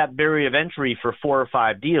lowered that barrier of entry for 4 or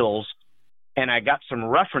 5 deals, and I got some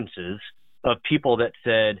references of people that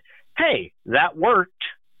said, hey, that worked,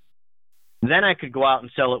 then I could go out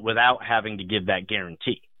and sell it without having to give that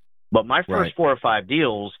guarantee. But my first 4 or 5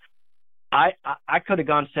 deals, I could have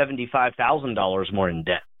gone $75,000 more in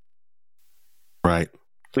debt. Right.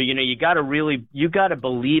 So, you got to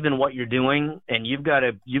believe in what you're doing, and you've got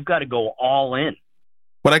to go all in.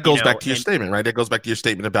 Well, that goes back to your statement, right? That goes back to your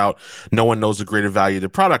statement about no one knows the greater value of the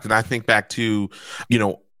product. And I think back to,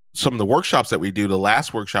 some of the workshops that we do, the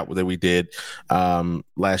last workshop that we did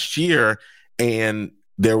last year, and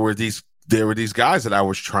there were these guys that I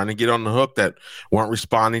was trying to get on the hook that weren't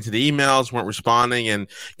responding to the emails, weren't responding. And,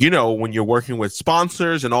 when you're working with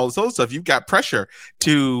sponsors and all this other stuff, you've got pressure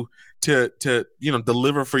to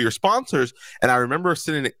deliver for your sponsors. And I remember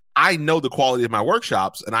I know the quality of my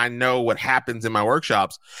workshops, and I know what happens in my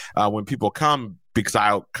workshops when people come, because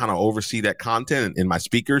I kind of oversee that content and my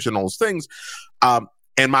speakers and all those things.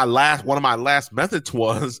 And one of my last methods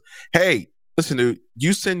was, hey, listen, dude,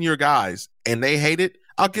 you send your guys and they hate it,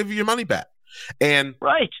 I'll give you your money back. And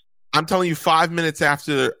I'm telling you, 5 minutes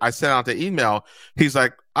after I sent out the email, he's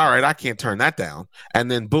like, all right, I can't turn that down.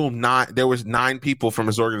 And then boom, there was 9 people from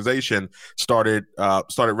his organization started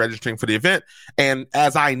registering for the event. And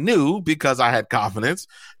as I knew, because I had confidence,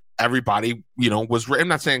 everybody, I'm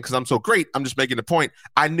not saying because I'm so great, I'm just making the point.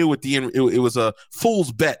 I knew at the end, it was a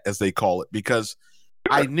fool's bet, as they call it, because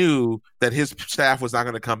I knew that his staff was not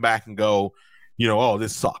going to come back and go, oh,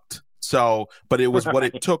 this sucked. So, but it was what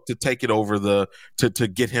it took to take it over to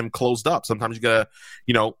get him closed up. Sometimes you gotta,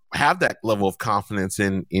 have that level of confidence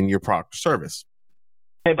in your product or service.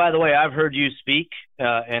 Hey, by the way, I've heard you speak,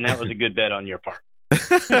 and that was a good bet on your part.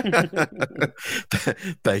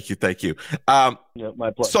 Thank you.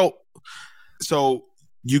 My pleasure. So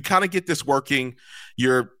you kind of get this working.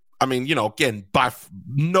 Again, by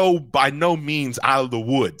no means out of the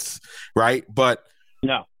woods, right? But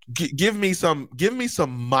no. Give me some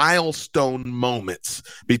milestone moments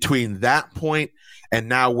between that point and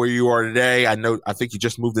now where you are today. I think you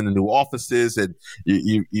just moved into new offices, and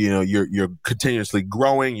you're continuously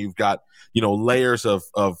growing. You've got layers of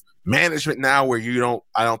management now where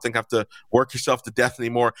I don't think have to work yourself to death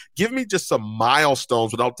anymore. Give me just some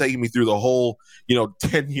milestones without taking me through the whole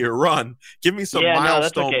 10-year run. Give me some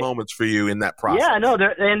milestone moments for you in that process. Yeah, no,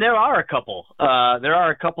 there are a couple. There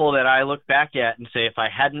are a couple that I look back at and say, if I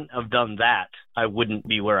hadn't have done that, I wouldn't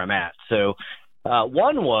be where I'm at. So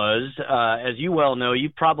one was, as you well know,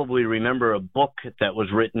 you probably remember a book that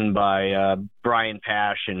was written by Brian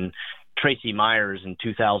Pash and Tracy Myers in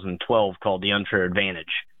 2012 called The Unfair Advantage.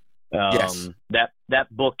 Yes.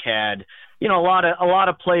 That book had a lot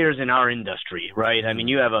of players in our industry, right? I mean,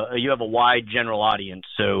 you have a wide general audience,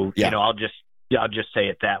 so I'll just say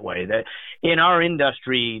it that way. That in our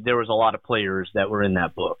industry there was a lot of players that were in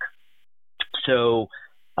that book. So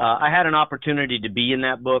I had an opportunity to be in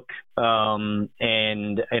that book, and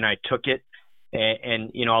I took it.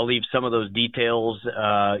 And I'll leave some of those details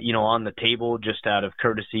on the table just out of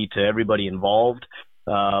courtesy to everybody involved.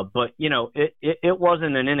 But it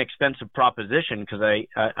wasn't an inexpensive proposition, because I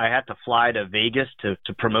had to fly to Vegas to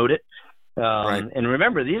promote it. And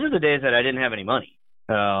remember, these are the days that I didn't have any money.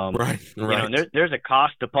 Right. There's a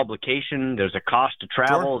cost to publication, there's a cost to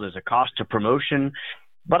travel, there's a cost to promotion.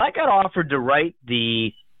 But I got offered to write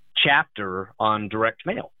the chapter on direct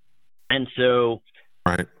mail, and so.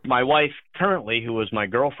 Right. My wife currently, who was my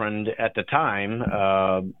girlfriend at the time,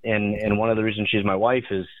 and one of the reasons she's my wife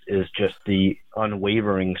is just the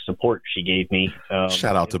unwavering support she gave me.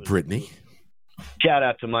 Shout out to Brittany. Shout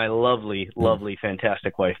out to my lovely,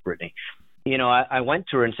 fantastic wife, Brittany. I went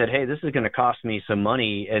to her and said, hey, this is going to cost me some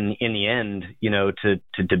money in the end,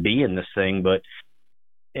 to be in this thing. But,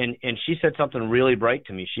 and she said something really bright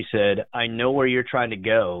to me. She said, I know where you're trying to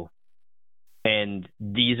go, and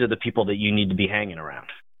these are the people that you need to be hanging around.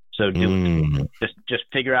 So do it. Just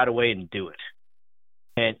figure out a way and do it.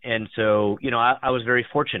 And so, I was very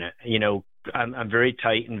fortunate. I'm very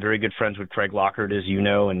tight and very good friends with Craig Lockhart, as you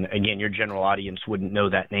know, and again, your general audience wouldn't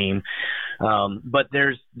know that name. But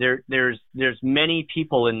there's many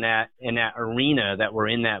people in that arena that were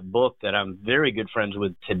in that book that I'm very good friends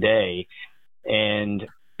with today. And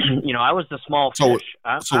I was the small so, fish.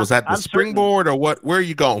 So was that the springboard or what? Where are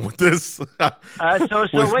you going with this?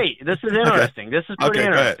 Wait, this is interesting. Okay. This is pretty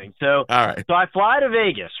interesting. So, all right. So I fly to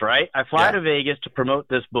Vegas, right? I fly to Vegas to promote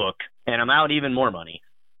this book, and I'm out even more money.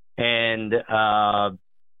 And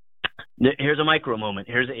here's a micro moment.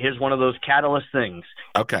 Here's one of those catalyst things.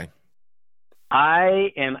 Okay.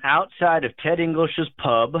 I am outside of Ted English's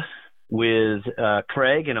pub with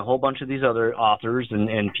Craig and a whole bunch of these other authors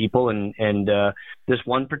and people, and this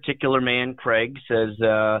one particular man, Craig, says,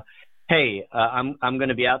 "Hey, I'm going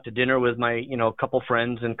to be out to dinner with my a couple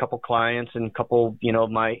friends and a couple clients and a couple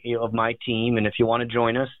of my team, and if you want to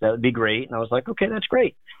join us, that would be great." And I was like, "Okay, that's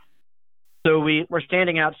great." So we're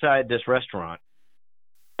standing outside this restaurant,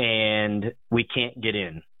 and we can't get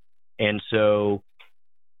in, and so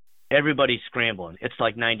everybody's scrambling. It's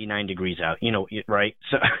like 99 degrees out, right?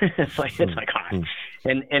 So it's like hot.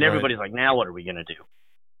 And everybody's like, now what are we going to do?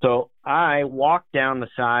 So I walk down the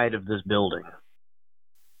side of this building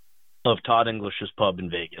of Todd English's pub in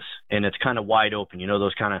Vegas, and it's kind of wide open,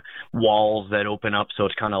 those kind of walls that open up, so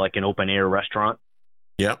it's kind of like an open air restaurant.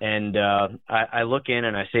 Yeah. And I look in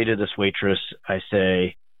and I say to this waitress, I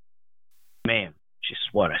say, "Ma'am," she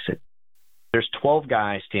says, "What?" I said, "There's 12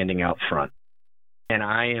 guys standing out front, and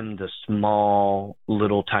I am the small,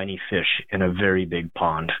 little, tiny fish in a very big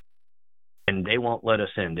pond. And they won't let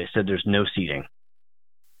us in. They said there's no seating."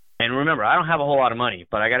 And remember, I don't have a whole lot of money,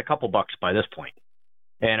 but I got a couple bucks by this point.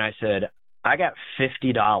 And I said, "I got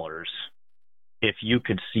 $50 if you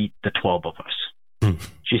could seat the 12 of us."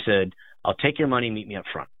 She said, "I'll take your money, meet me up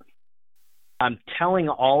front." I'm telling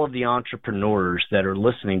all of the entrepreneurs that are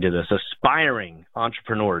listening to this, aspiring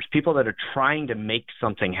entrepreneurs, people that are trying to make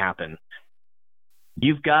something happen,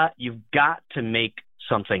 You've got to make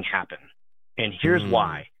something happen. And here's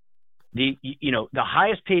why. The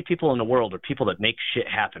highest paid people in the world are people that make shit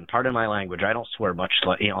happen. Pardon my language. I don't swear much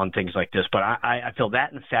on things like this, but I feel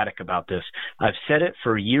that emphatic about this. I've said it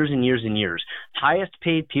for years and years and years. Highest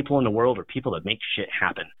paid people in the world are people that make shit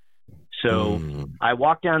happen. So I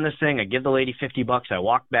walk down this thing. I give the lady $50. I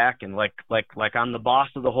walk back, and like I'm the boss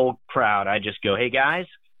of the whole crowd, I just go, "Hey guys,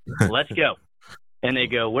 let's go." And they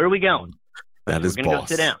go, "Where are we going?" That is We're going to go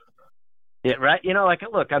sit down. Yeah, right.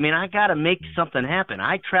 Look, I mean, I got to make something happen.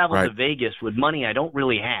 I traveled to Vegas with money I don't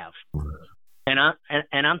really have. And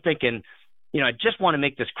I'm thinking, I just want to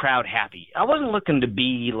make this crowd happy. I wasn't looking to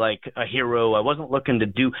be like a hero. I wasn't looking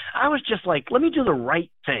to I was just like, let me do the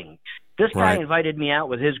right thing. This guy invited me out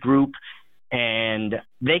with his group, and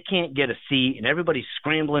they can't get a seat, and everybody's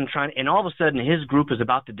scrambling, and all of a sudden his group is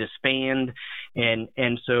about to disband.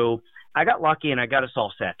 And so I got lucky, and I got us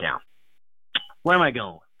all sat down. Where am I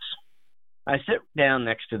going with this? I sit down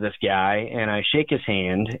next to this guy, and I shake his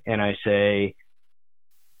hand, and I say,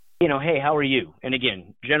 "Hey, how are you?" And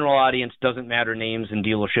again, general audience, doesn't matter names and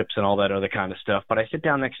dealerships and all that other kind of stuff. But I sit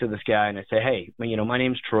down next to this guy, and I say, "Hey, my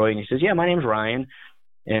name's Troy." And he says, "Yeah, my name's Ryan."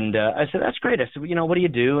 And I said, "That's great." I said, "Well, what do you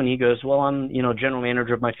do?" And he goes, "Well, I'm, general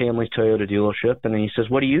manager of my family's Toyota dealership." And then he says,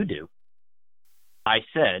 "What do you do?" I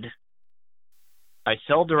said, "I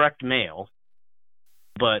sell direct mail,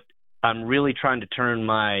 but I'm really trying to turn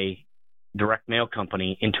my direct mail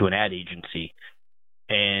company into an ad agency.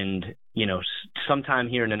 And, sometime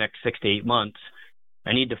here in the next 6 to 8 months,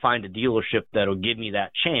 I need to find a dealership that'll give me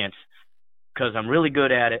that chance because I'm really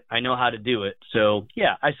good at it. I know how to do it. So,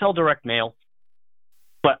 yeah, I sell direct mail,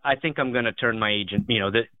 but I think I'm going to turn my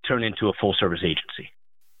turn into a full service agency."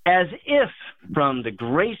 As if from the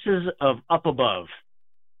graces of up above,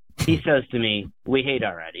 he says to me, "We hate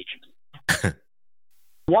our ad agents."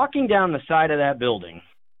 Walking down the side of that building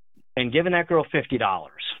and giving that girl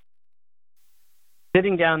 $50,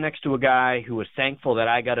 sitting down next to a guy who was thankful that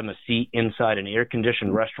I got him a seat inside an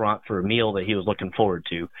air-conditioned restaurant for a meal that he was looking forward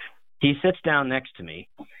to. He sits down next to me,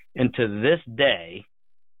 and to this day,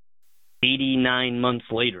 89 months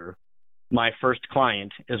later, my first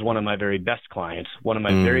client is one of my very best clients, one of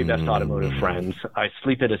my very best automotive friends. I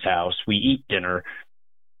sleep at his house. We eat dinner.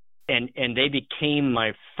 And they became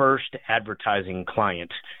my first advertising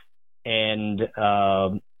client. And,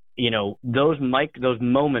 those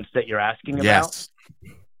moments that you're asking about,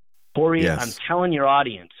 Corey, I'm telling your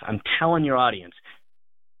audience,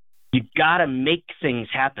 you got to make things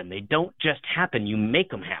happen. They don't just happen. You make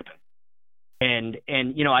them happen. And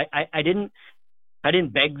I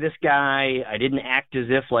didn't beg this guy. I didn't act as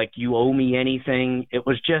if like you owe me anything. It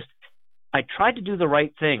was just, I tried to do the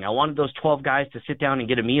right thing. I wanted those 12 guys to sit down and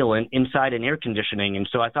get a meal inside an air conditioning. And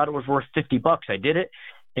so I thought it was worth $50. I did it.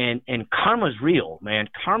 And karma's real, man.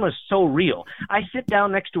 Karma's so real. I sit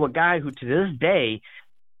down next to a guy who to this day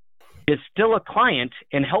is still a client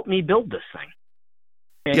and helped me build this thing.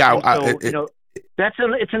 And,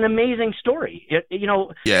 it's an amazing story.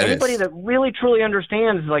 Anybody that really truly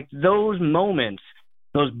understands like those moments,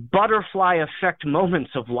 those butterfly effect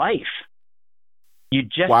moments of life, you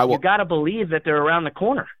got to believe that they're around the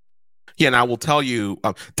corner. Yeah, and I will tell you,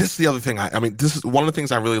 this is the other thing. This is one of the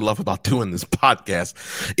things I really love about doing this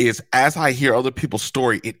podcast is as I hear other people's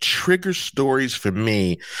story, it triggers stories for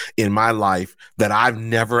me in my life that I've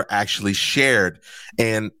never actually shared.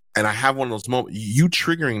 And I have one of those moments, you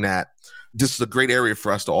triggering that. This is a great area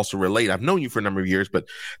for us to also relate. I've known you for a number of years, but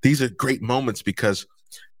these are great moments because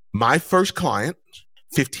my first client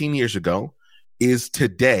 15 years ago is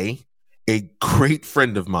today a great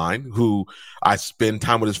friend of mine who I spend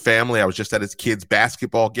time with his family. I was just at his kid's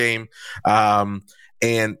basketball game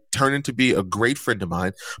and turned into be a great friend of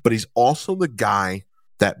mine. But he's also the guy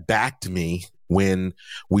that backed me when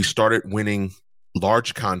we started winning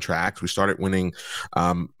large contracts. We started winning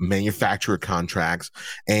manufacturer contracts,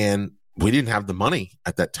 and we didn't have the money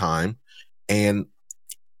at that time. And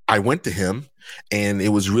I went to him, and it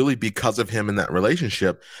was really because of him in that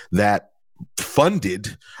relationship that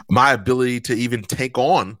funded my ability to even take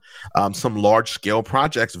on some large scale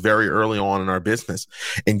projects very early on in our business.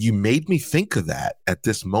 And you made me think of that at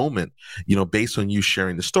this moment, based on you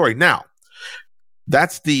sharing the story. Now,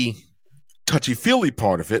 that's the touchy feely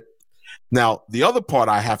part of it. Now, the other part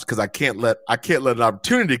I have, because I can't let an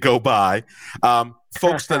opportunity go by,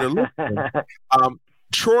 folks that are listening,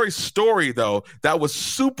 Troy's story, though, that was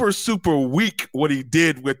super, super weak what he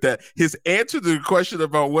did with that. His answer to the question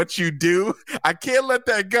about what you do, I can't let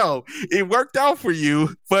that go. It worked out for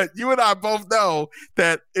you, but you and I both know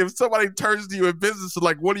that if somebody turns to you in business and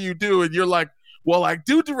like, what do you do? And you're like, well, I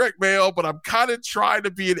do direct mail, but I'm kind of trying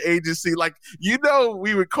to be an agency. Like,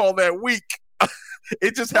 we would call that weak.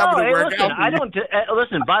 It just happened to work out.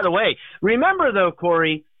 Listen, by the way, remember though,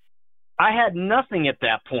 Corey, I had nothing at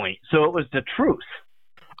that point. So it was the truth.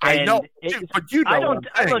 I know, but you know.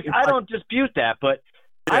 I don't dispute that, but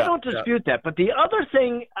I don't dispute that. But the other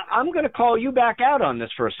thing, I'm going to call you back out on this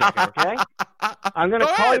for a second, okay? I'm going to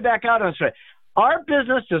call you back out on this. Our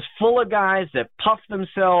business is full of guys that puff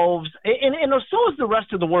themselves, and so is the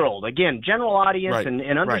rest of the world. Again, general audience and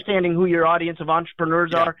understanding who your audience of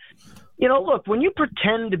entrepreneurs are. Look, when you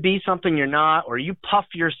pretend to be something you're not, or you puff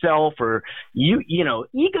yourself, or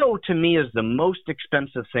ego to me is the most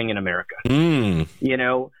expensive thing in America. And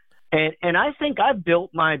I think I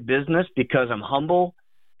built my business because I'm humble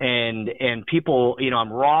and people,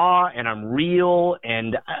 I'm raw and I'm real,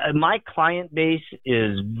 and my client base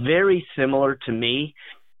is very similar to me.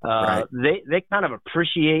 They kind of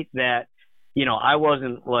appreciate that, I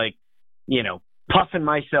wasn't like, puffing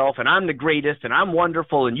myself and I'm the greatest and I'm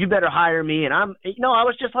wonderful and you better hire me. And I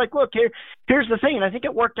was just like, look, here's the thing. And I think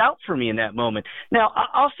it worked out for me in that moment. Now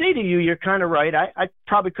I'll say to you, you're kind of right. I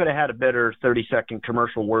probably could have had a better 30-second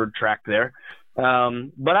commercial word track there. But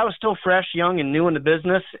I was still fresh, young and new in the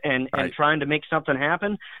business and trying to make something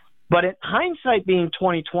happen. But in hindsight being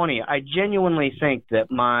 2020, I genuinely think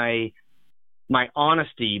that my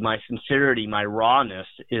honesty, my sincerity, my rawness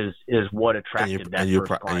is what attracted that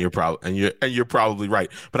first client. And you're probably right.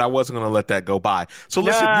 But I wasn't going to let that go by. So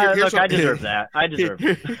listen, I deserve that. I deserve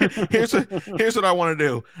it. Here's what I want to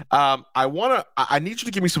do. I need you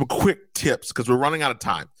to give me some quick tips because we're running out of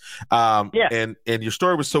time. And your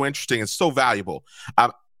story was so interesting and so valuable.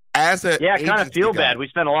 I kind of feel bad. We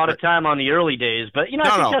spent a lot of time on the early days, but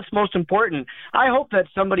I think that's most important. I hope that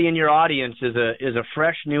somebody in your audience is a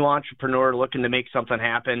fresh new entrepreneur looking to make something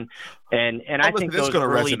happen, and I think those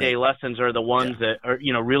early day lessons are the ones that are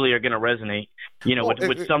really are going to resonate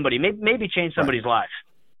with somebody, maybe change somebody's life.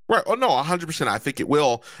 Right. Oh, no, 100%. I think it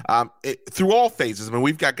will through all phases. I mean,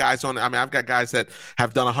 we've got guys I've got guys that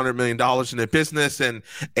have done $100 million in their business and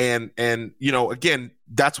again,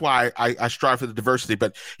 that's why I strive for the diversity.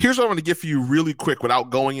 But here's what I want to give for you really quick without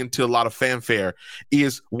going into a lot of fanfare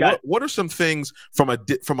is what are some things from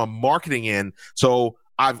a marketing end? So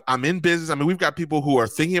I'm in business. I mean, we've got people who are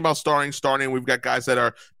thinking about starting. We've got guys that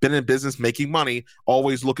are been in business, making money,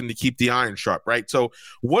 always looking to keep the iron sharp, right? So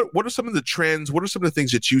what are some of the trends? What are some of the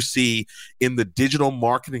things that you see in the digital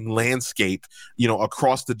marketing landscape,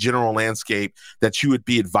 across the general landscape that you would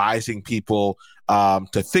be advising people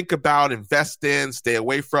to think about, invest in, stay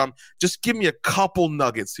away from? Just give me a couple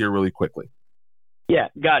nuggets here really quickly. Yeah,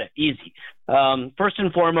 got it. Easy. First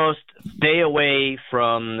and foremost, stay away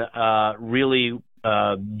from really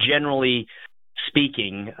generally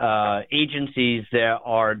speaking, agencies that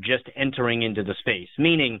are just entering into the space,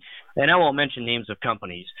 meaning, and I won't mention names of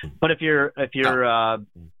companies, but if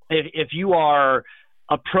you are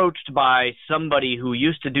approached by somebody who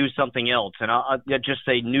used to do something else, and I'll just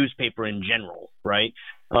say newspaper in general, right?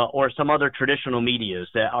 or some other traditional medias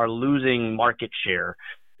that are losing market share,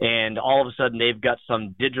 and all of a sudden they've got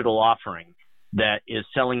some digital offering that is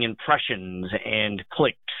selling impressions and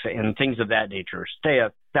clicks and things of that nature. Stay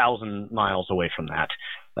 1,000 miles away from that.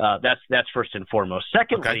 That's first and foremost.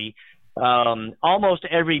 Secondly, almost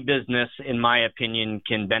every business, in my opinion,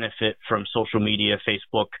 can benefit from social media,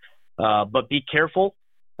 Facebook, but be careful.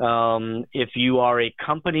 If you are a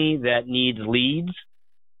company that needs leads,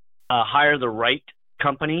 hire the right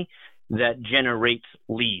company that generates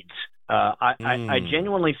leads. I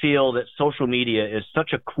genuinely feel that social media is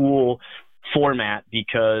such a cool format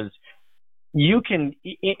because you can,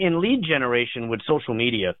 in lead generation with social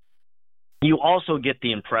media, you also get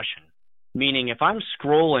the impression. Meaning, if I'm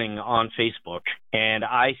scrolling on Facebook and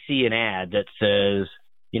I see an ad that says,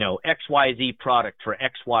 XYZ product for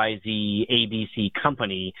XYZ ABC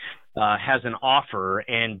company has an offer,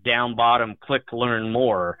 and down bottom, click learn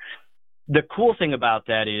more. The cool thing about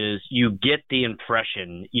that is you get the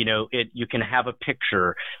impression. You can have a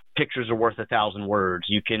picture. Pictures are worth 1,000 words.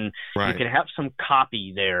 You can have some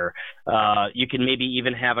copy there. You can maybe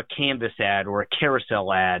even have a canvas ad or a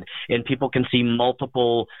carousel ad, and people can see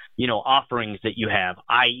multiple offerings that you have,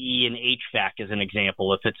 i.e. an HVAC as an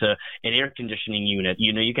example. If it's an air conditioning unit,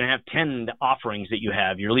 you can have 10 offerings that you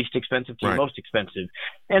have, your least expensive to your most expensive.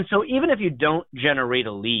 And so even if you don't generate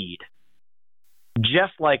a lead,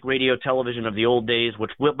 just like radio television of the old days,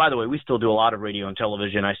 which, by the way, we still do a lot of radio and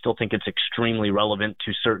television. I still think it's extremely relevant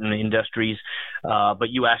to certain industries. But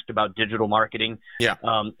you asked about digital marketing. Yeah.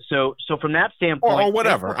 So from that standpoint, or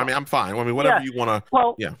whatever. Facebook, I'm fine. Whatever you want to.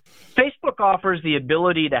 Well, yeah. Facebook offers the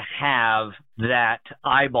ability to have that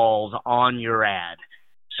eyeballs on your ad.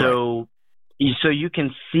 So you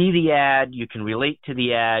can see the ad, you can relate to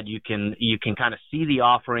the ad, you can kind of see the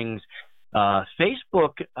offerings.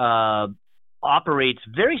 Facebook operates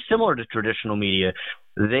very similar to traditional media.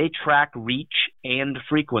 They track reach and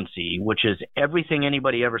frequency, which is everything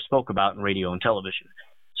anybody ever spoke about in radio and television.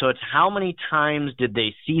 So it's how many times did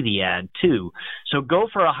they see the ad too. So go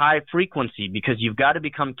for a high frequency because you've got to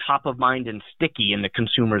become top of mind and sticky in the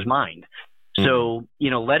consumer's mind. So,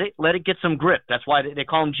 let it get some grip. That's why they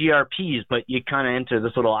call them GRPs, but you kind of enter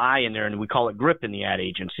this little I in there, and we call it grip in the ad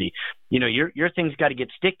agency. Your thing's got to get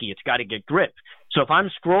sticky. It's got to get grip. So if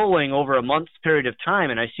I'm scrolling over a month's period of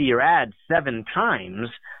time and I see your ad 7 times,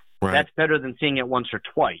 that's better than seeing it once or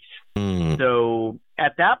twice. So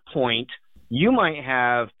at that point, you might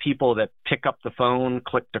have people that pick up the phone,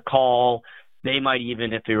 click to call. They might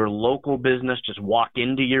even, if you're a local business, just walk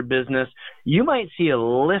into your business. You might see a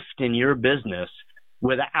lift in your business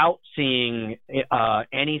without seeing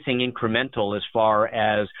anything incremental as far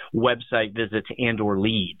as website visits and or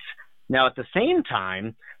leads. Now, at the same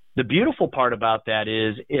time, the beautiful part about that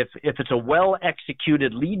is if it's a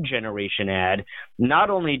well-executed lead generation ad,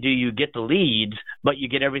 not only do you get the leads, but you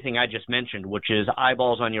get everything I just mentioned, which is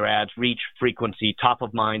eyeballs on your ads, reach, frequency, top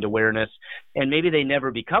of mind awareness, and maybe they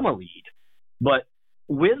never become a lead. But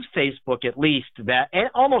with Facebook, at least, that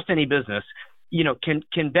and almost any business,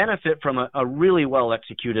 can benefit from a really well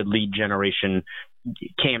executed lead generation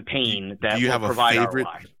campaign that will provide ROI.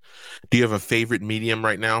 Do you have a favorite medium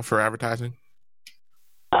right now for advertising?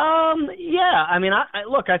 Yeah. I mean, I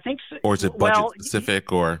think. Or is it budget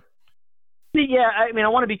specific or? Yeah. I mean, I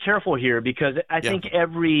want to be careful here because I think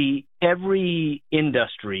every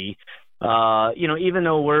industry. Even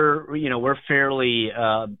though we're fairly,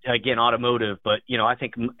 again, automotive, but, I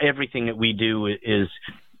think everything that we do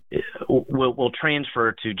will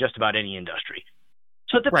transfer to just about any industry.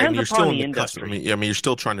 So it depends upon the industry. You're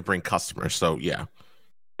still trying to bring customers. So, yeah.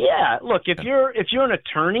 Yeah. Look, if you're an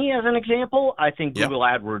attorney, as an example, I think Google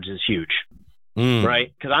AdWords is huge.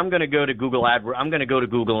 Right? Because I'm going to go to Google AdWords. I'm going to go to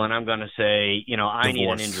Google and I'm going to say, I need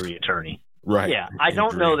an injury attorney. Right. Yeah, I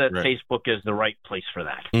don't know that Facebook is the right place for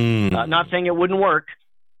that. Not saying it wouldn't work.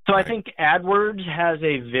 So I think AdWords has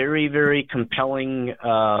a very, very compelling,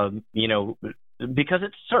 because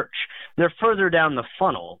it's search. They're further down the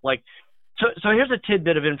funnel. So here's a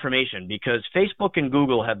tidbit of information because Facebook and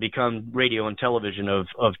Google have become radio and television of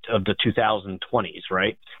the 2020s,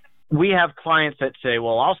 right? We have clients that say,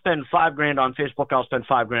 well, I'll spend $5,000 on Facebook. I'll spend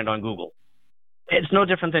 $5,000 on Google. It's no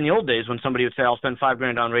different than the old days when somebody would say, I'll spend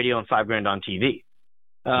 $5,000 on radio and $5,000 on TV.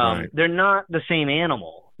 They're not the same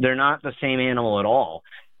animal. They're not the same animal at all.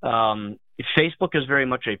 Facebook is very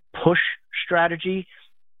much a push strategy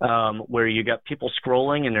where you got people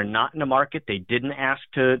scrolling and they're not in the market. They didn't ask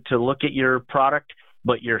to look at your product,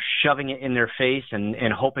 but you're shoving it in their face and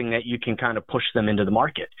hoping that you can kind of push them into the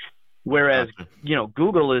market. Whereas,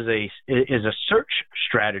 Google is a search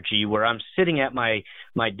strategy where I'm sitting at my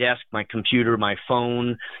desk, my computer, my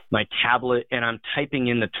phone, my tablet, and I'm typing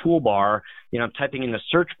in the toolbar, I'm typing in the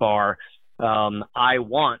search bar, I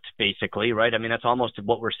want, basically, right? I mean, that's almost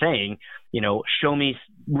what we're saying, show me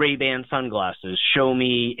Ray-Ban sunglasses, show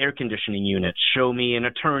me air conditioning units, show me an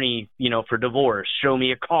attorney, for divorce, show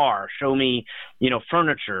me a car, show me,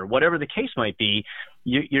 furniture, whatever the case might be.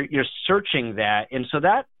 You're searching that. And so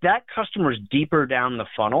that customer's deeper down the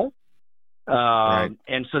funnel. Right.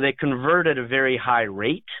 And so they convert at a very high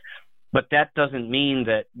rate, but that doesn't mean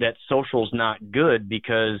that social's not good,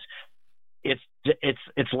 because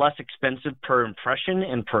it's less expensive per impression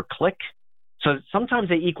and per click. So sometimes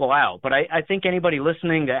they equal out. But I think anybody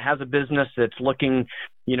listening that has a business that's looking,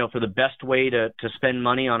 for the best way to spend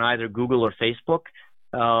money on either Google or Facebook,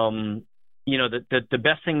 the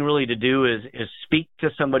best thing really to do is speak to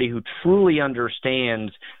somebody who truly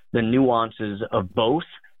understands the nuances of both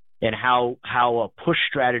and how a push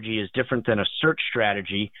strategy is different than a search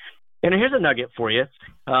strategy. And here's a nugget for you.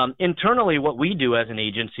 Internally, what we do as an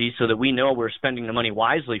agency, so that we know we're spending the money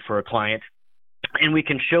wisely for a client, and we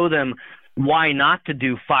can show them why not to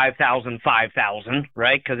do 5,000,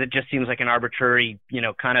 right? Because it just seems like an arbitrary,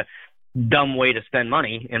 kind of dumb way to spend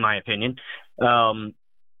money, in my opinion.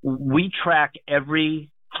 We track every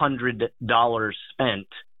 $100 spent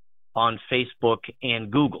on Facebook and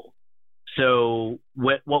Google. So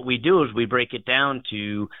what we do is we break it down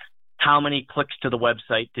to how many clicks to the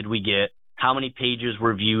website did we get, how many pages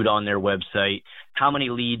were viewed on their website, how many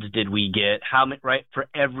leads did we get, right, for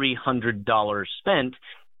every $100 spent.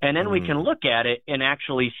 And then we can look at it and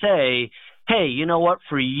actually say, hey, you know what,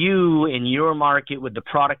 for you in your market with the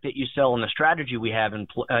product that you sell and the strategy we have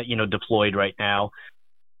deployed right now,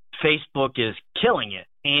 Facebook is killing it,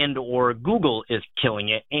 and or Google is killing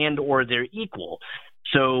it, and or they're equal.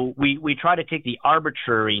 So we try to take the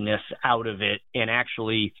arbitrariness out of it and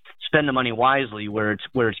actually spend the money wisely where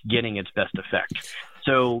it's getting its best effect.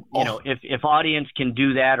 So, if audience can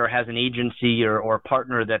do that, or has an agency or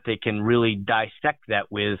partner that they can really dissect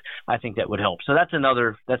that with, I think that would help. So that's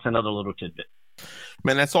another little tidbit.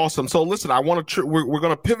 Man, that's awesome. So listen, we're going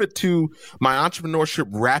to pivot to my entrepreneurship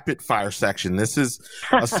rapid fire section. This is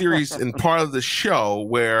a series and part of the show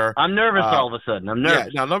where I'm nervous all of a sudden. I'm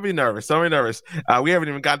nervous. Yeah, no, don't be nervous. Don't be nervous. We haven't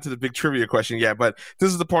even gotten to the big trivia question yet, but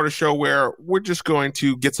this is the part of the show where we're just going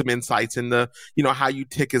to get some insights into, how you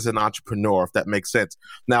tick as an entrepreneur, if that makes sense.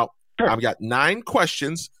 Now, sure. I've got 9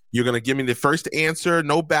 questions. You're going to give me the first answer,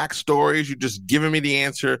 no backstories. You're just giving me the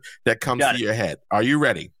answer that comes to your head. Are you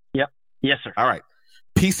ready? Yep. Yes, sir. All right.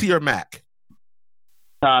 PC or Mac?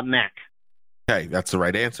 Mac. Okay, that's the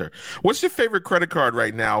right answer. What's your favorite credit card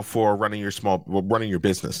right now for running your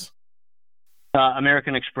business?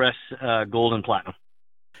 American Express Gold and Platinum.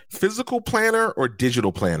 Physical planner or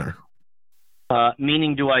digital planner?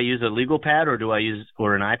 Meaning, do I use a legal pad or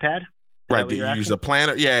or an iPad? Right. Do you use a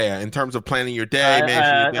planner? Yeah. In terms of planning your day,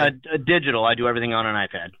 digital. I do everything on an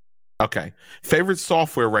iPad. Okay. Favorite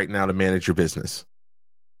software right now to manage your business?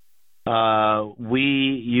 We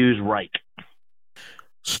use Wrike.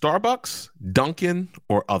 Starbucks, Dunkin',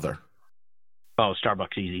 or other? Oh,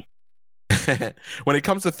 Starbucks, easy. When it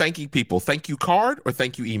comes to thanking people, thank you card or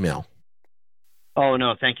thank you email? Oh,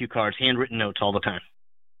 no, thank you cards, handwritten notes all the time.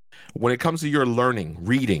 When it comes to your learning,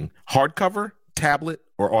 reading, hardcover, tablet,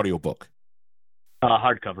 or audiobook?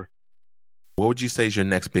 Hardcover. What would you say is your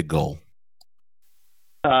next big goal?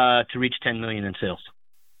 To reach 10 million in sales.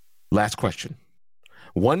 Last question.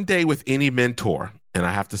 One day with any mentor, and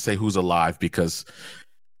I have to say who's alive because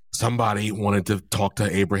somebody wanted to talk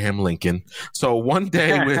to Abraham Lincoln. So one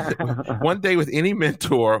day with any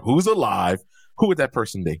mentor who's alive, who would that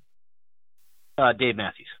person be? Dave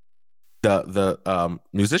Matthews. The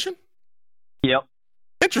musician? Yep.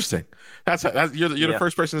 Interesting. You're the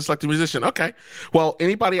first person to select a musician. Okay. Well,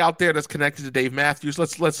 anybody out there that's connected to Dave Matthews,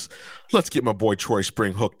 let's get my boy Troy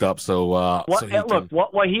Spring hooked up.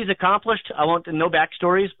 What he's accomplished, I want to know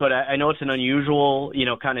backstories, but I know it's an unusual,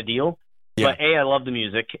 kind of deal. Yeah. But I love the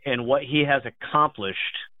music, and what he has accomplished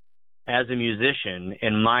as a musician,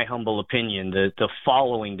 in my humble opinion, the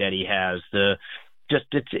following that he has,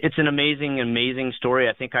 it's an amazing story.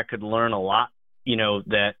 I think I could learn a lot,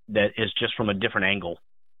 that is just from a different angle.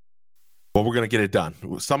 Well, we're going to get it done.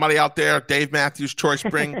 Somebody out there, Dave Matthews, Troy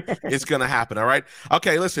Spring, it's going to happen, all right?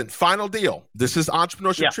 Okay, listen, final deal. This is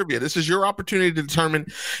Entrepreneurship Trivia. This is your opportunity to determine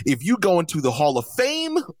if you go into the Hall of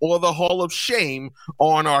Fame or the Hall of Shame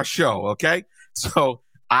on our show, okay? So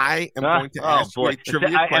I am going to ask you a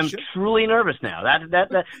trivia question. I am truly nervous now.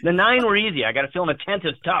 The 9 were easy. I got to feel the 10th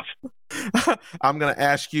is tough. I'm going to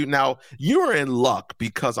ask you now. You are in luck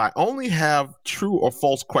because I only have true or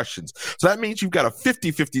false questions. So that means you've got a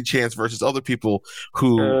 50-50 chance versus other people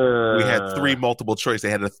who we had 3 multiple choice.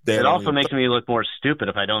 It also makes me look more stupid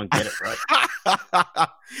if I don't get it right.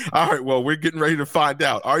 All right. Well, we're getting ready to find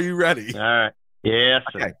out. Are you ready? All right. Yes.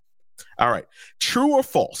 Okay. All right. True or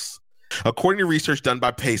false? According to research done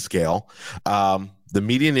by PayScale, the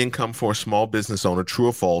median income for a small business owner, true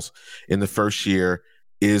or false, in the first year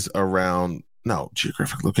is around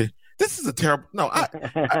geographic location. This is a terrible. No,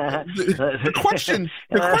 the question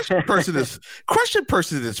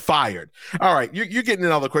person is fired. All right, you're getting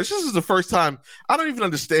another question. This is the first time I don't even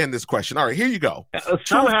understand this question. All right, here you go.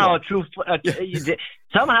 Somehow on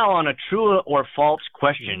a true or false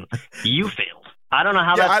question, you failed. I don't know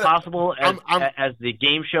how that's possible as the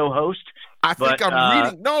game show host. I'm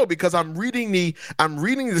reading because I'm reading the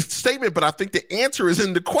statement, but I think the answer is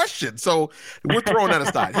in the question. So we're throwing that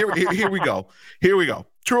aside. Here we go.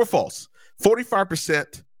 True or false?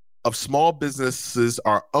 45% of small businesses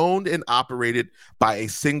are owned and operated by a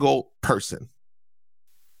single person.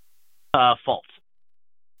 False.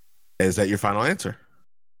 Is that your final answer?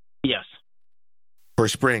 Yes. For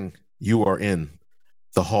spring, you are in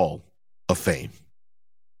the Hall of Fame.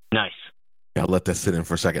 Nice. I'll let that sit in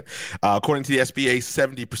for a second. According to the SBA,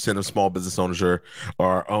 70% of small business owners are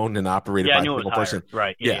owned and operated by a single person.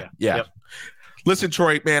 Right. Yeah. Yep. Listen,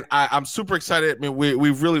 Troy, man, I'm super excited. I mean,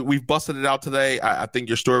 we've busted it out today. I think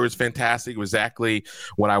your story was fantastic. It was exactly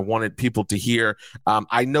what I wanted people to hear.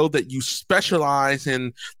 I know that you specialize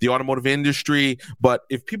in the automotive industry, but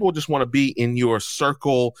if people just want to be in your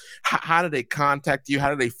circle, how do they contact you? How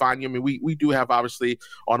do they find you? I mean, we do have obviously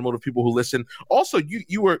automotive people who listen. Also, you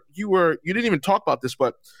didn't even talk about this,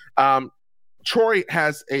 but Troy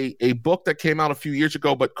has a book that came out a few years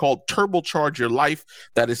ago, but called Turbocharge Your Life,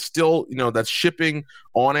 that is still, that's shipping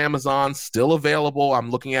on Amazon, still available.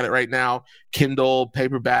 I'm looking at it right now, Kindle,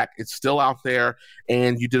 paperback, it's still out there.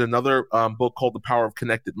 And you did another book called The Power of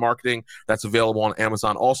Connected Marketing that's available on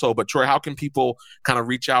Amazon also. But Troy, how can people kind of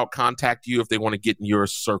reach out, contact you if they want to get in your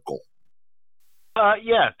circle?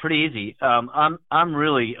 Yeah, pretty easy. I'm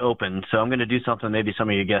really open, so I'm going to do something maybe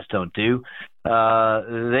some of you guests don't do.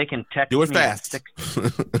 They can text me. Do it me fast.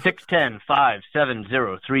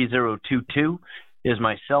 610-570-3022 is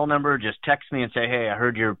my cell number. Just text me and say, hey, I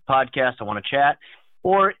heard your podcast. I want to chat.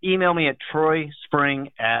 Or email me at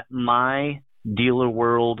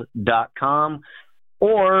troyspring@mydealerworld.com.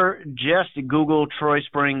 Or just Google Troy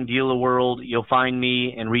Spring Dealer World. You'll find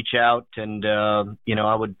me and reach out. And, I'd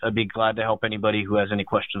be glad to help anybody who has any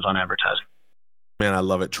questions on advertising. Man, I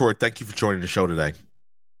love it. Troy, thank you for joining the show today.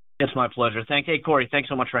 It's my pleasure. Hey, Corey, thanks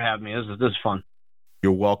so much for having me. This is fun.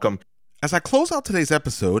 You're welcome. As I close out today's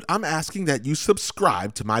episode, I'm asking that you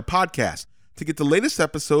subscribe to my podcast to get the latest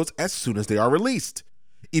episodes as soon as they are released.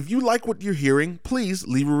 If you like what you're hearing, please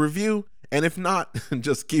leave a review. And if not,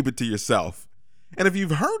 just keep it to yourself. And if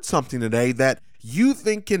you've heard something today that you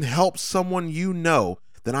think can help someone you know,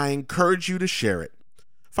 then I encourage you to share it.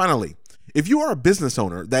 Finally, if you are a business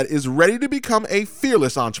owner that is ready to become a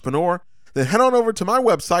fearless entrepreneur, then head on over to my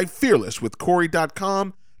website,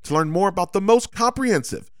 fearlesswithcorey.com, to learn more about the most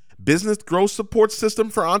comprehensive business growth support system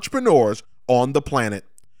for entrepreneurs on the planet.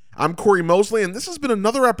 I'm Corey Mosley, and this has been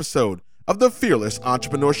another episode of the Fearless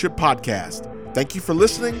Entrepreneurship Podcast. Thank you for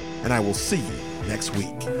listening, and I will see you next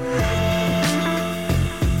week.